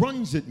 He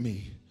runs at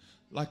me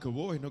like a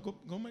warrior. No, go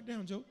back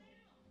down, Joe.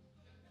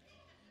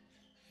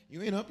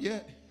 You ain't up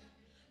yet,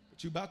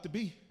 but you about to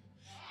be.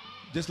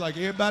 Just like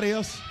everybody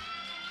else.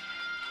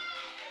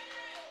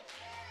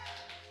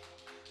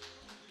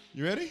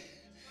 You ready?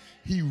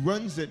 He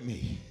runs at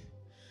me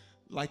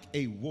like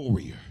a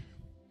warrior.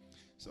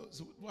 So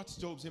watch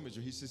Job's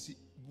imagery. He says,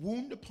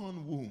 wound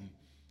upon wound,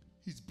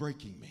 he's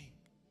breaking me.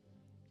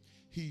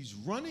 He's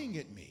running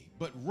at me,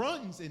 but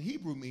runs in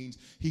Hebrew means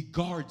he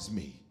guards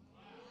me.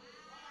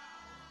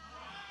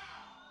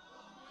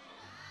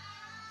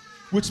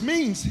 Which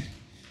means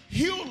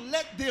he'll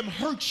let them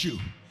hurt you.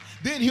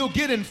 Then he'll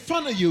get in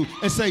front of you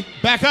and say,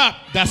 back up,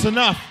 that's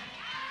enough.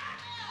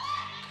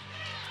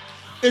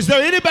 Is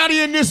there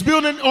anybody in this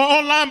building or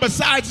online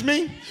besides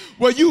me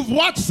where you've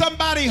watched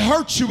somebody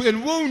hurt you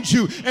and wound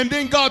you and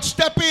then God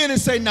step in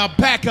and say, now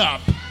back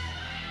up?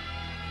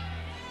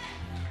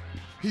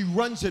 He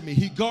runs at me.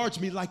 He guards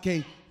me like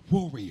a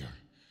warrior.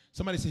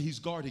 Somebody say he's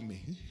guarding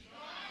me.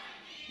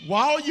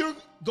 While you're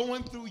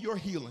going through your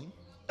healing,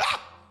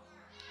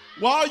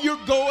 while you're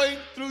going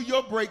through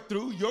your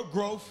breakthrough, your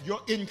growth,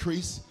 your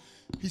increase,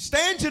 he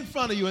stands in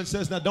front of you and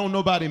says, now don't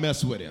nobody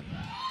mess with him.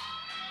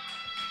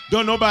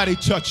 Don't nobody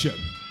touch him.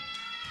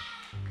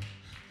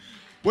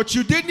 What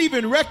you didn't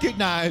even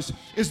recognize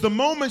is the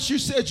moments you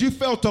said you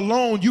felt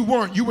alone, you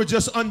weren't. You were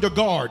just under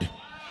guard.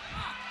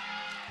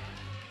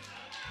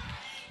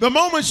 The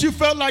moments you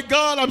felt like,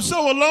 God, I'm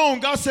so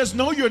alone, God says,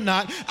 no, you're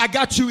not. I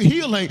got you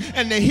healing.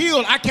 And to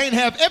heal, I can't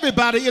have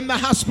everybody in the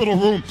hospital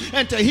room.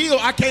 And to heal,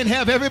 I can't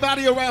have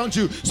everybody around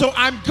you. So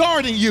I'm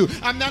guarding you.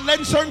 I'm not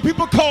letting certain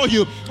people call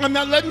you. I'm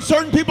not letting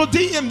certain people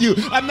DM you.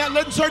 I'm not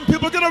letting certain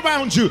people get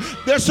around you.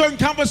 There's certain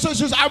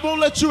conversations I won't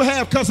let you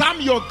have because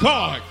I'm your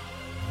guard.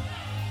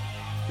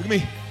 Look at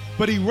me.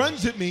 But he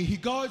runs at me. He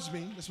guards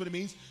me. That's what it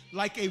means.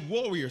 Like a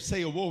warrior.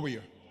 Say a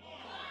warrior.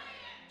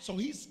 So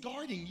he's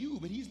guarding you,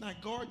 but he's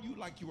not guarding you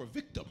like you're a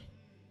victim.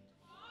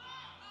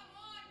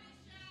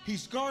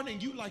 He's guarding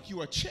you like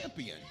you're a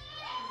champion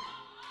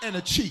and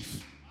a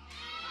chief.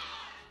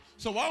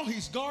 So while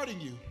he's guarding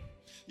you,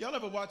 y'all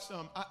ever watched,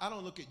 I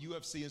don't look at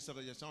UFC and stuff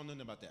like that, so I don't know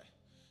nothing about that.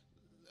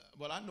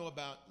 What I know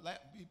about,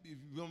 if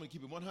you want me to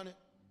keep it 100,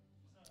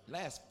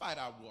 last fight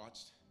I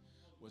watched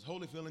was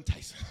Holyfield and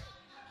Tyson.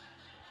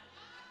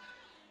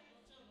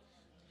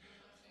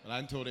 Well,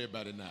 I done told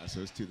everybody now, so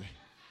it's too late.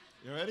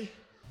 You ready?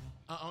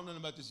 I don't know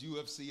about this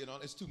UFC and all.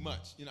 It's too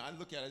much. You know, I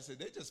look at it and say,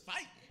 they just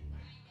fight.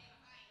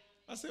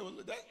 I said, well,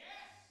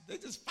 they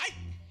just fight.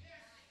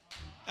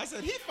 I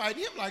said, he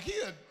fighting him like he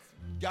a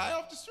guy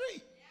off the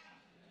street.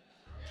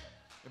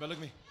 Everybody look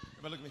at me.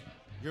 Everybody look at me.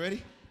 You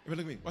ready?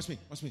 Everybody look at me.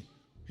 Watch me.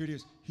 Here it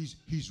is.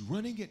 He's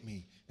running at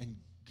me, and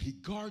he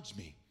guards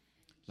me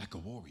like a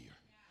warrior.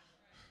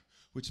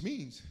 Which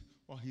means,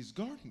 while he's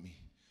guarding me,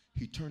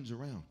 he turns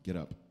around. Get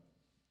up.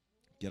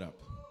 Get up.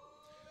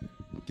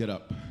 Get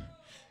up.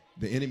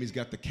 The enemy's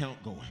got the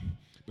count going,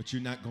 but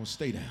you're not going to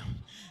stay down.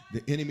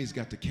 The enemy's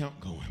got the count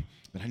going,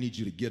 but I need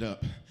you to get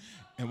up.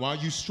 And while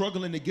you're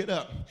struggling to get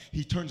up,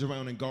 he turns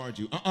around and guards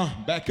you.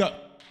 Back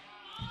up.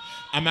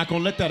 I'm not going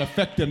to let that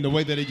affect them the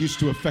way that it used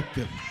to affect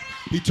them.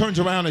 He turns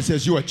around and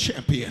says, you're a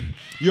champion.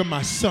 You're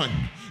my son.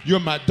 You're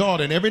my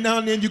daughter. And every now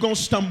and then you're going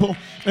to stumble.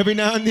 Every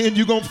now and then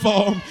you're going to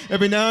fall.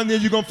 Every now and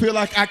then you're going to feel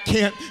like I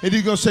can't. And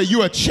he's going to say,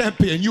 you're a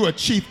champion. You're a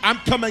chief. I'm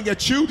coming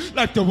at you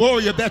like the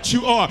warrior that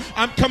you are.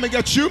 I'm coming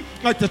at you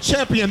like the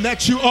champion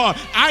that you are.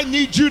 I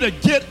need you to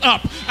get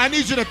up. I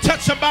need you to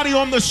touch somebody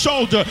on the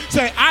shoulder.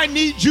 Say, I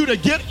need you to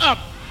get up.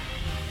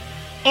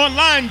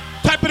 Online,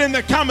 type it in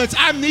the comments.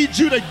 I need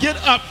you to get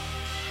up.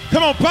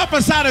 Come on,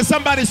 prophesy to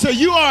somebody. Say,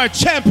 you are a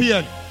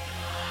champion.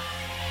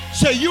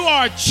 Say, you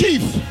are a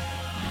chief.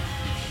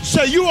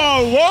 Say, you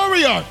are a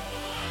warrior.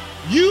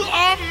 You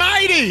are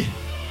mighty.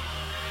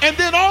 And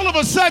then all of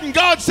a sudden,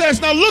 God says,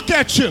 now look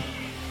at you.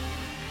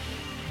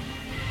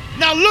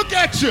 Now look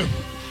at you.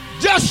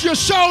 Dust your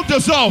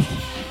shoulders off.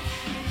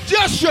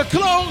 Dust your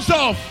clothes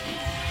off.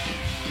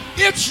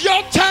 It's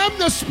your time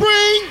to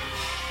spring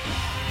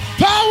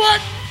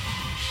forward.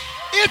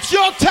 It's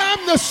your time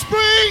to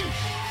spring.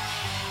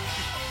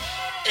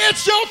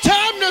 It's your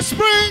time to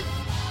spring.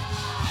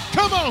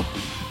 Come on.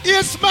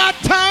 It's my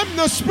time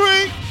to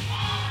spring.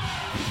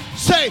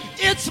 Say,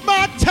 it's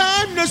my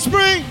time to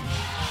spring.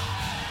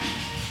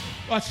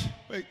 Watch.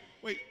 Wait.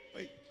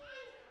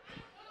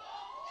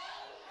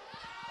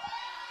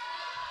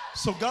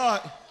 So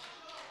God,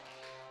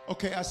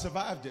 okay, I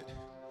survived it.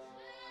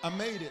 I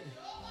made it.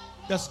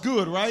 That's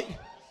good, right?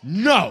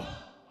 No.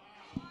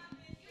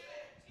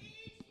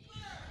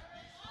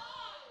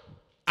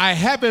 I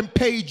haven't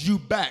paid you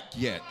back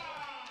yet.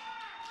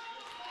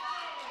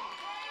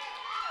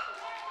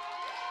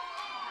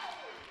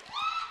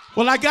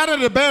 Well, I got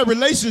in a bad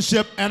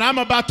relationship and I'm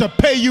about to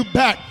pay you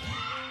back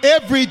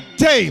every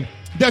day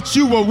that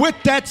you were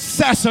with that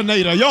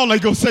assassinator. Y'all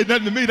ain't gonna say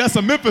nothing to me. That's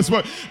a Memphis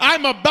word.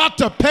 I'm about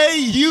to pay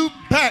you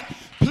back.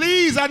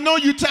 Please, I know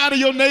you're tired of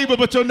your neighbor,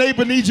 but your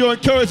neighbor needs your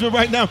encouragement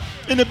right now.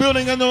 In the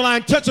building, on the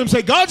line, touch him,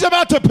 say, God's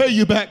about to pay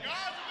you back.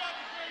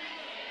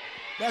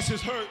 That's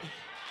his hurt.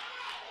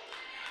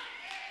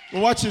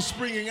 Well, watch his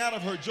springing out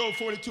of her. Job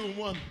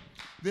 42:1.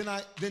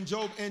 Then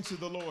Job answered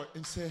the Lord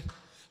and said,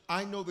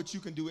 I know that you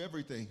can do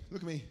everything.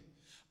 Look at me.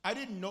 I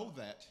didn't know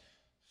that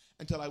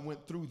until I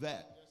went through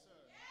that.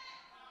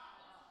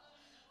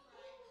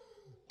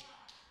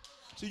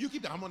 So you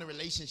keep that, I'm on a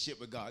relationship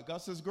with God. God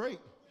says, great.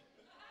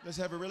 Let's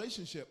have a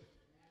relationship.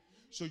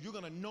 So you're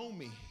going to know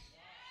me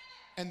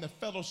and the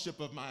fellowship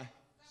of my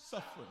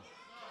suffering.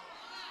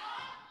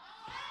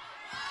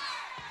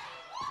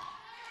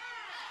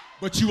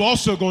 But you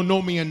also going to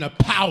know me in the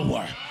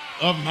power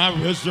of my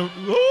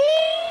resurrection.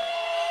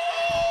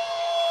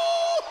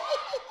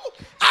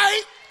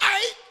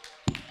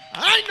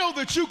 I know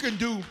that you can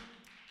do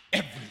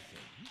everything.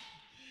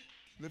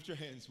 Lift your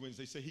hands,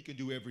 Wednesday. Say, he can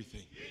do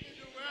everything. He can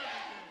do everything.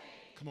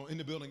 Come on, in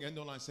the building, end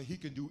online, say, he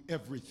can do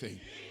everything.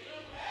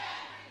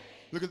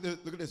 Look at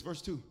this,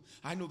 verse 2.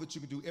 I know that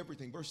you can do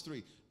everything. Verse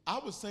 3. I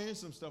was saying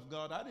some stuff,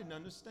 God, I didn't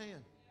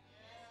understand.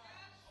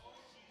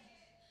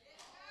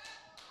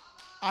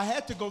 I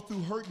had to go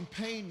through hurt and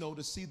pain, though,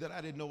 to see that I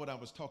didn't know what I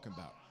was talking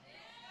about.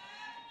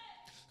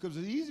 Because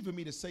it's easy for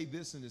me to say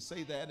this and to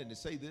say that and to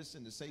say this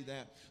and to say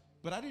that.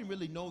 But I didn't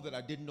really know that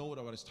I didn't know what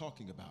I was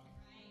talking about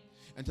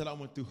until I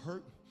went through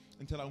hurt,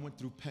 until I went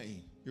through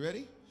pain. You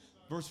ready?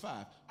 Verse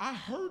 5. I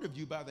heard of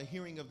you by the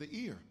hearing of the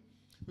ear,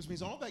 which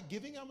means all that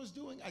giving I was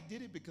doing, I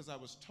did it because I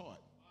was taught.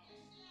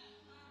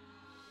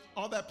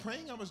 All that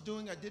praying I was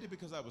doing, I did it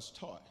because I was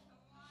taught.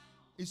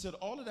 He said,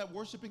 all of that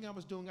worshiping I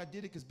was doing, I did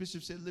it because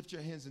Bishop said, lift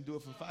your hands and do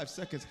it for 5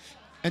 seconds,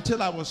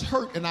 until I was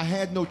hurt and I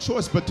had no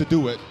choice but to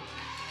do it.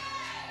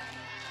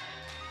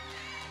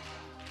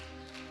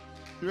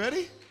 You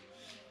ready?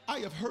 I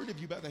have heard of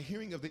you by the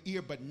hearing of the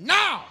ear, but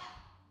now,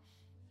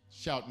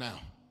 shout now.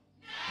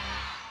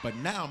 But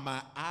now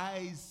my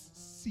eyes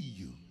see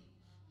you.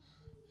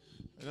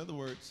 In other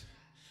words,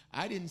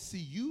 I didn't see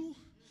you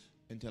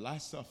until I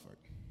suffered.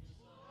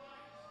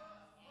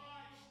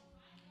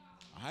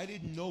 I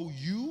didn't know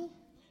you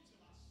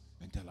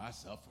until I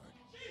suffered.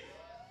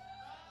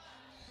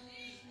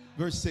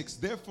 Verse 6,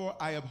 therefore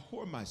I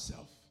abhor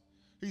myself.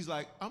 He's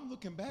like, I'm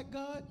looking back,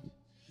 God,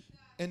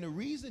 and the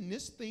reason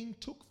this thing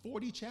took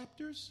 40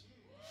 chapters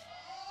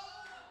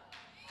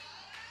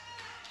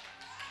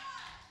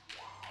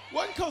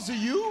wasn't because of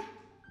you.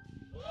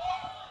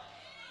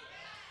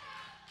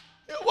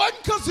 It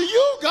wasn't because of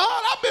you,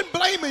 God. I've been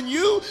blaming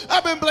you.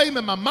 I've been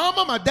blaming my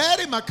mama, my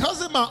daddy, my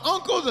cousin, my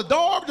uncle, the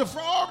dog, the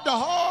frog, the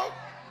hog.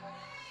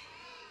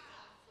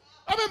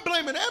 I've been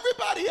blaming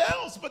everybody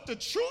else. But the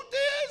truth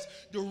is,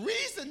 the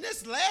reason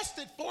this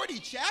lasted 40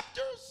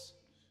 chapters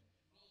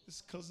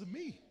is because of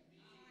me.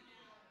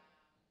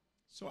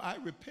 So I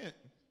repent.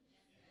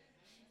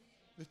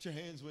 Lift your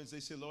hands, Wednesday.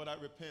 Say, Lord, I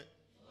repent.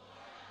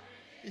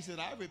 He said,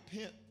 I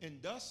repent in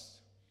dust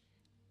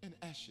and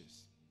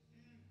ashes.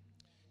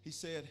 He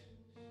said,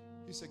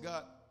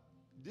 God,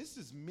 this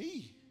is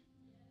me.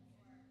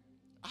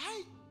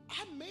 I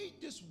made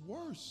this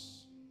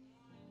worse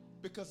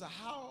because of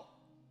how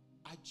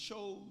I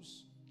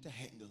chose to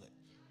handle it.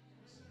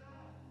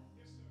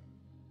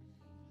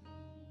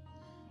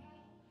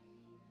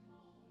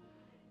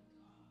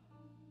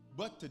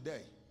 But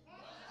today,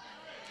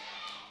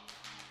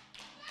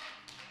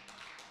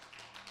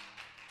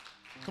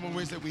 come on,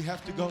 Wednesday, we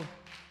have to go.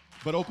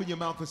 But open your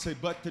mouth and say,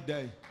 but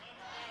today.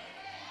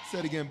 Say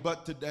it again,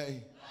 but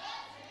today.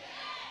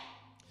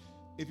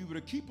 If you were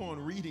to keep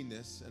on reading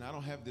this, and I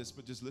don't have this,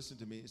 but just listen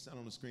to me. It's not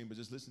on the screen, but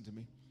just listen to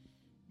me.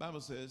 The Bible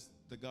says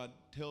that God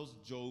tells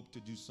Job to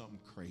do something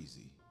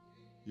crazy.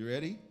 You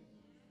ready?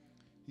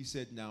 He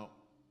said, now,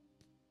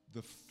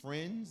 the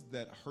friends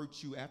that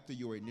hurt you after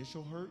your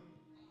initial hurt,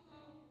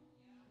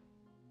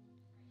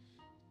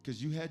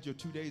 because you had your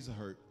 2 days of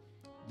hurt.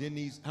 Then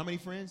these, how many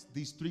friends?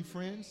 These 3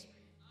 friends,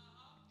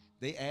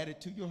 they added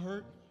to your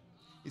hurt.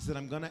 He said,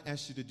 I'm going to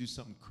ask you to do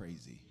something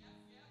crazy.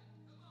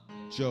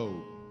 Job,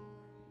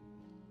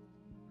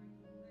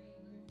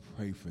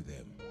 pray for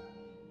them.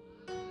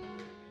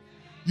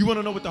 You want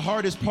to know what the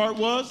hardest part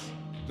was?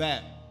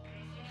 That.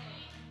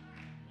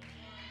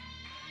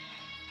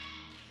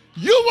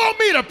 You want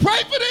me to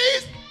pray for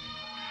these?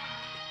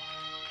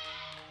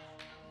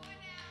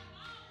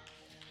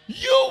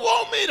 You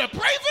want me to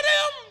pray for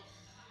them?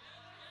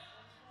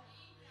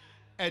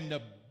 And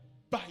the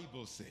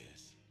Bible says,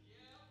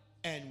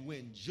 and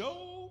when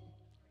Job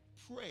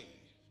prayed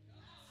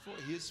for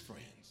his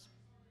friends,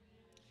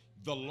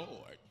 the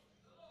Lord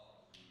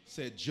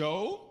said,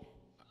 Job,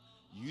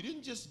 you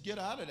didn't just get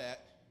out of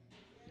that.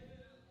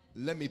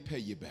 Let me pay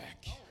you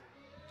back.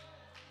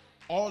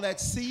 All that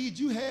seed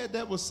you had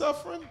that was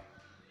suffering,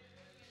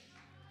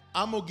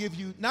 I'm going to give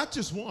you not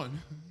just one.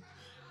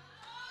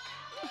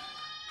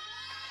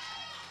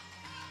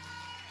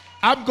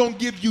 I'm going to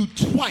give you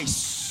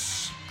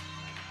twice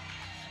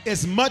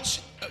as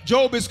much.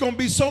 Job, it's going to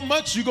be so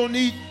much you're going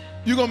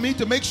to need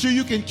to make sure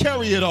you can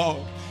carry it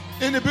all.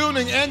 In the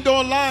building and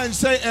online,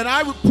 say, and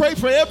I would pray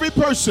for every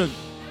person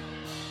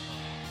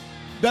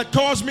that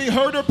caused me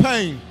hurt or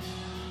pain.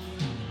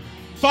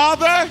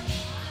 Father,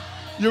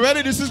 you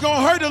ready? This is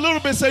going to hurt a little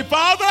bit. Say,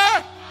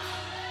 Father,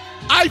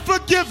 I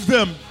forgive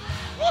them.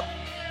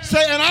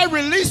 Say, and I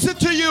release it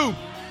to you.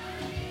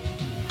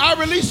 I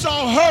release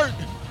all hurt,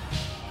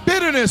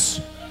 bitterness,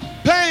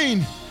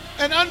 pain,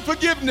 and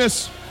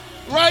unforgiveness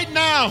right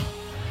now.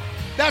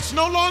 That's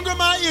no longer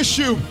my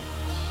issue.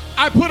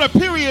 I put a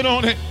period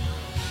on it.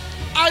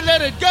 I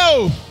let it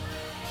go.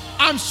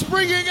 I'm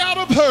springing out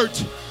of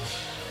hurt.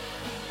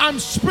 I'm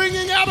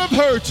springing out of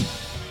hurt.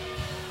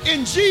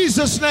 In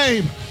Jesus'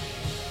 name.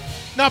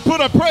 Now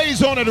put a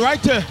praise on it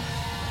right there.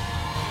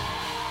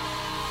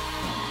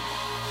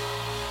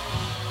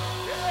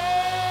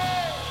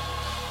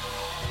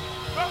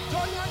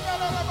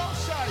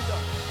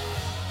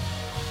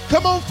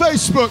 Come on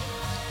Facebook.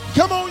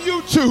 Come on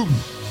YouTube.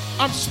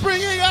 I'm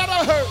springing out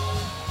of hurt.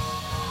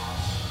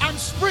 I'm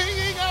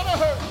springing out of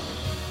hurt.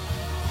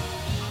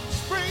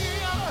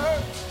 Springing out of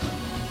hurt.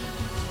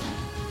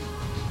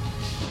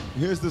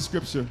 Here's the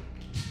scripture.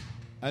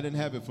 I didn't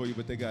have it for you,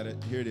 but they got it.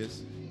 Here it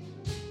is.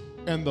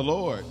 And the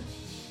Lord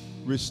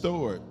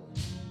restored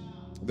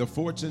the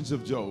fortunes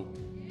of Job.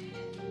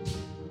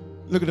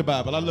 Look at the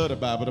Bible. I love the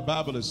Bible. The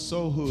Bible is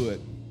so hood.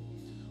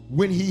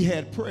 When he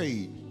had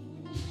prayed.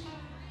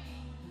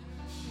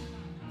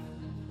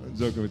 I'm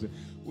joking with you.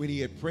 When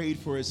he had prayed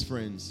for his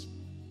friends.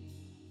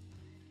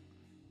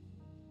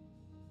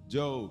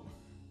 Job,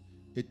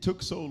 it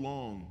took so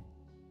long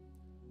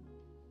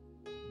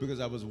because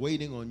I was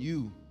waiting on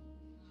you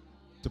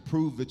to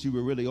prove that you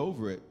were really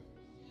over it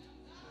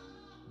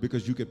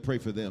because you could pray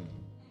for them.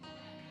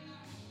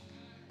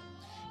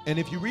 And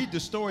if you read the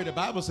story, the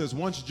Bible says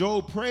once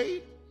Job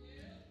prayed,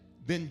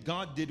 then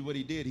God did what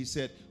he did. He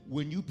said,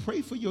 when you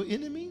pray for your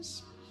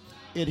enemies,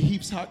 it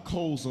heaps hot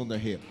coals on their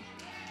head.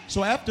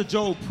 So after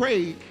Job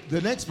prayed,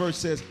 the next verse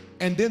says,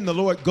 and then the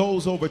Lord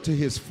goes over to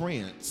his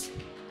friends.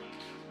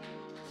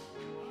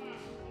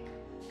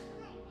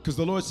 Because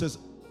the Lord says,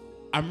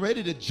 I'm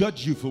ready to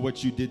judge you for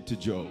what you did to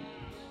Job.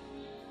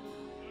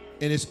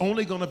 And it's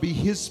only going to be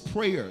his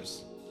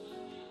prayers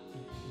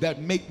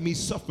that make me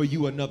suffer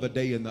you another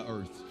day in the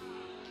earth.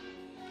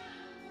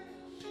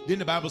 Then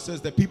the Bible says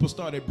that people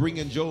started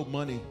bringing Job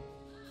money.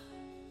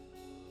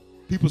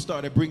 People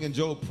started bringing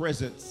Job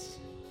presents.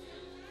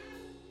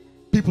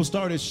 People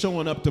started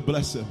showing up to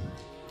bless him.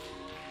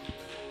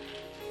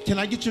 Can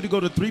I get you to go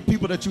to 3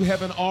 people that you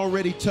haven't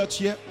already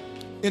touched yet?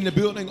 In the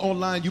building,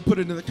 online, you put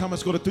it in the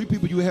comments. Go to 3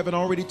 people you haven't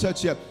already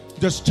touched yet.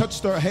 Just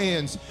touch their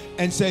hands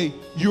and say,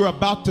 you're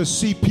about to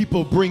see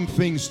people bring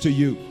things to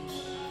you.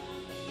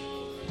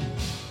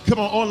 Come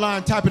on,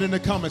 online, type it in the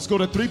comments. Go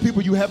to 3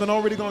 people you haven't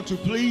already gone to.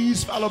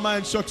 Please follow my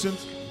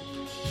instructions.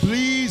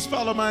 Please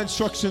follow my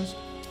instructions.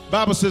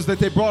 Bible says that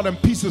they brought him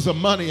pieces of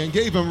money and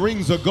gave him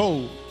rings of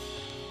gold.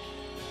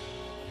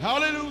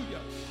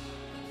 Hallelujah.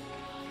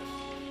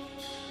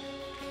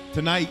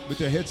 Tonight, with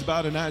your heads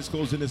bowed and eyes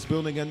closed in this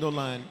building and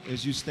online,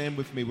 as you stand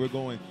with me, we're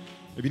going.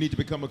 If you need to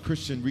become a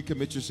Christian,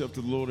 recommit yourself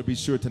to the Lord, and be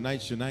sure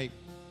tonight's your night.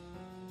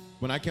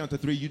 When I count to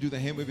 3, you do the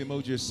hand wave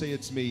emoji or say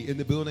it's me. In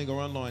the building or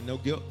online, no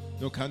guilt,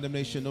 no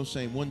condemnation, no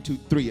shame. 1, 2,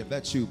 3. If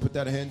that's you, put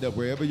that hand up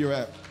wherever you're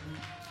at.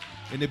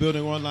 In the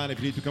building or online, if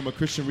you need to become a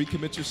Christian,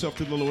 recommit yourself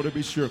to the Lord, and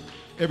be sure.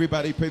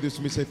 Everybody pray this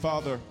for me. Say,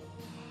 Father,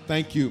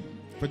 thank you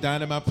for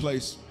dying in my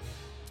place.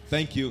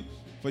 Thank you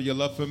for your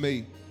love for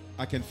me.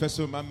 I confess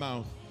with my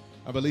mouth.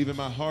 I believe in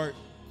my heart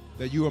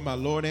that you are my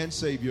Lord and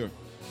Savior.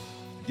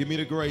 Give me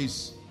the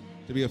grace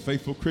to be a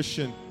faithful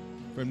Christian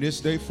from this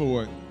day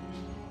forward.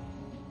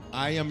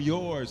 I am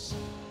yours.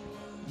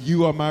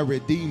 You are my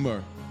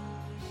Redeemer.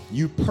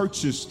 You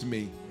purchased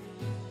me.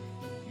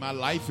 My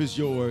life is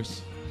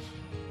yours.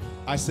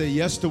 I say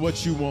yes to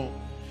what you want.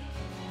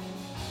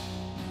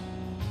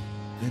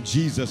 In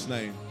Jesus'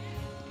 name.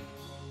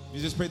 You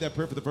just prayed that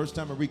prayer for the first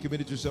time and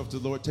recommitted yourself to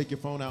the Lord. Take your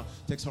phone out,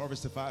 text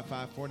Harvest to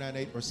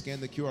 55498 or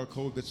scan the QR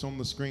code that's on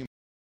the screen.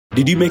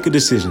 Did you make a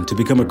decision to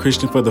become a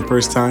Christian for the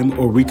first time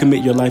or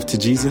recommit your life to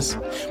Jesus?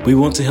 We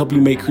want to help you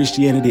make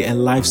Christianity a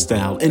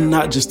lifestyle and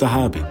not just a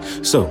hobby.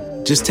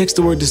 So just text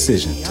the word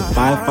decision to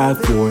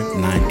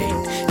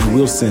 55498.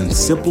 we'll send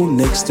simple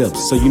next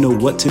steps so you know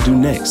what to do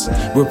next.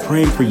 We're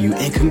praying for you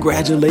and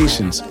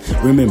congratulations.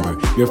 Remember,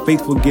 your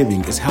faithful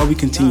giving is how we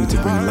continue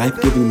to bring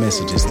life-giving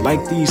messages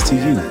like these to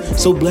you.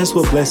 So bless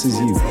what blesses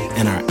you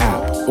in our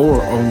app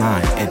or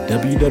online at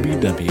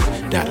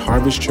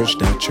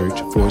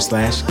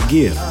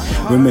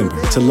www.harvestchurch.church/give.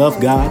 Remember to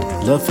love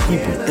God, love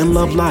people, and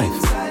love life.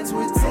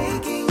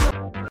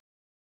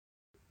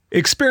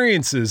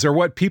 Experiences are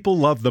what people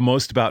love the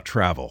most about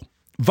travel.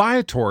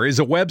 Viator is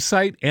a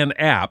website and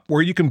app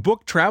where you can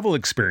book travel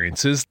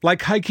experiences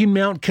like hiking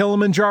Mount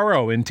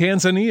Kilimanjaro in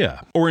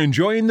Tanzania or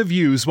enjoying the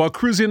views while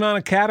cruising on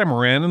a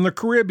catamaran in the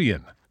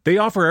Caribbean. They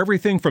offer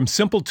everything from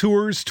simple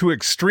tours to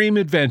extreme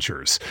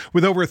adventures.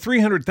 With over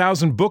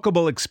 300,000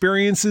 bookable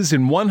experiences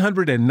in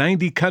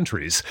 190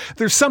 countries,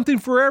 there's something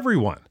for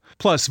everyone.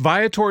 Plus,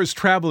 Viator's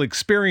travel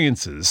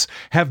experiences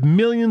have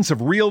millions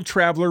of real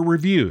traveler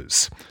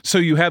reviews, so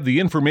you have the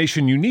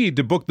information you need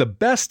to book the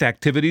best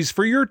activities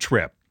for your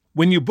trip.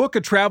 When you book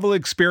a travel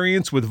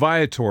experience with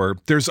Viator,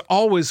 there's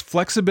always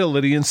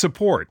flexibility and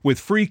support with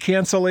free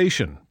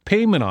cancellation,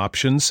 payment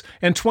options,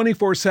 and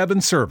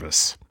 24/7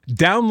 service.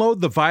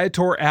 Download the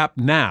Viator app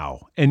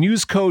now and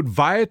use code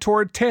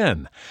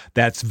Viator10.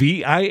 That's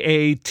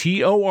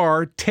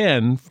Viator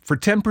 10 for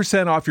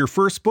 10% off your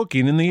first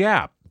booking in the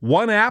app.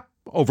 One app,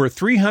 over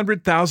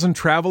 300,000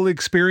 travel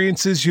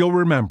experiences you'll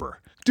remember.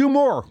 Do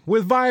more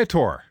with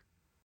Viator.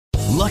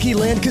 Lucky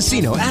Land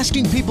Casino,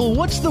 asking people,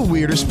 what's the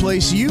weirdest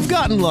place you've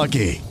gotten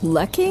lucky?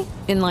 Lucky?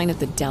 In line at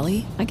the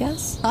deli, I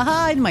guess?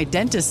 Aha, in my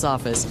dentist's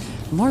office.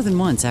 More than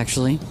once,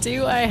 actually.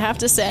 Do I have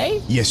to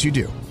say? Yes, you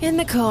do. In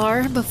the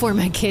car before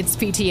my kids'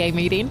 PTA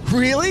meeting.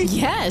 Really?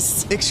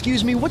 Yes.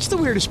 Excuse me, what's the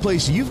weirdest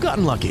place you've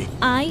gotten lucky?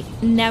 I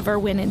never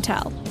win and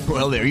tell.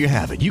 Well, there you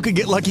have it. You can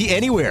get lucky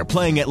anywhere,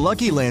 playing at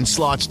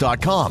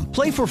LuckyLandSlots.com.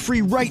 Play for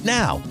free right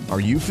now. Are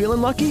you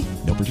feeling lucky?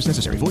 No purchase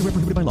necessary. Void where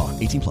prohibited by law.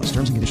 18+.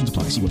 Terms and conditions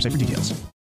apply. See website for details.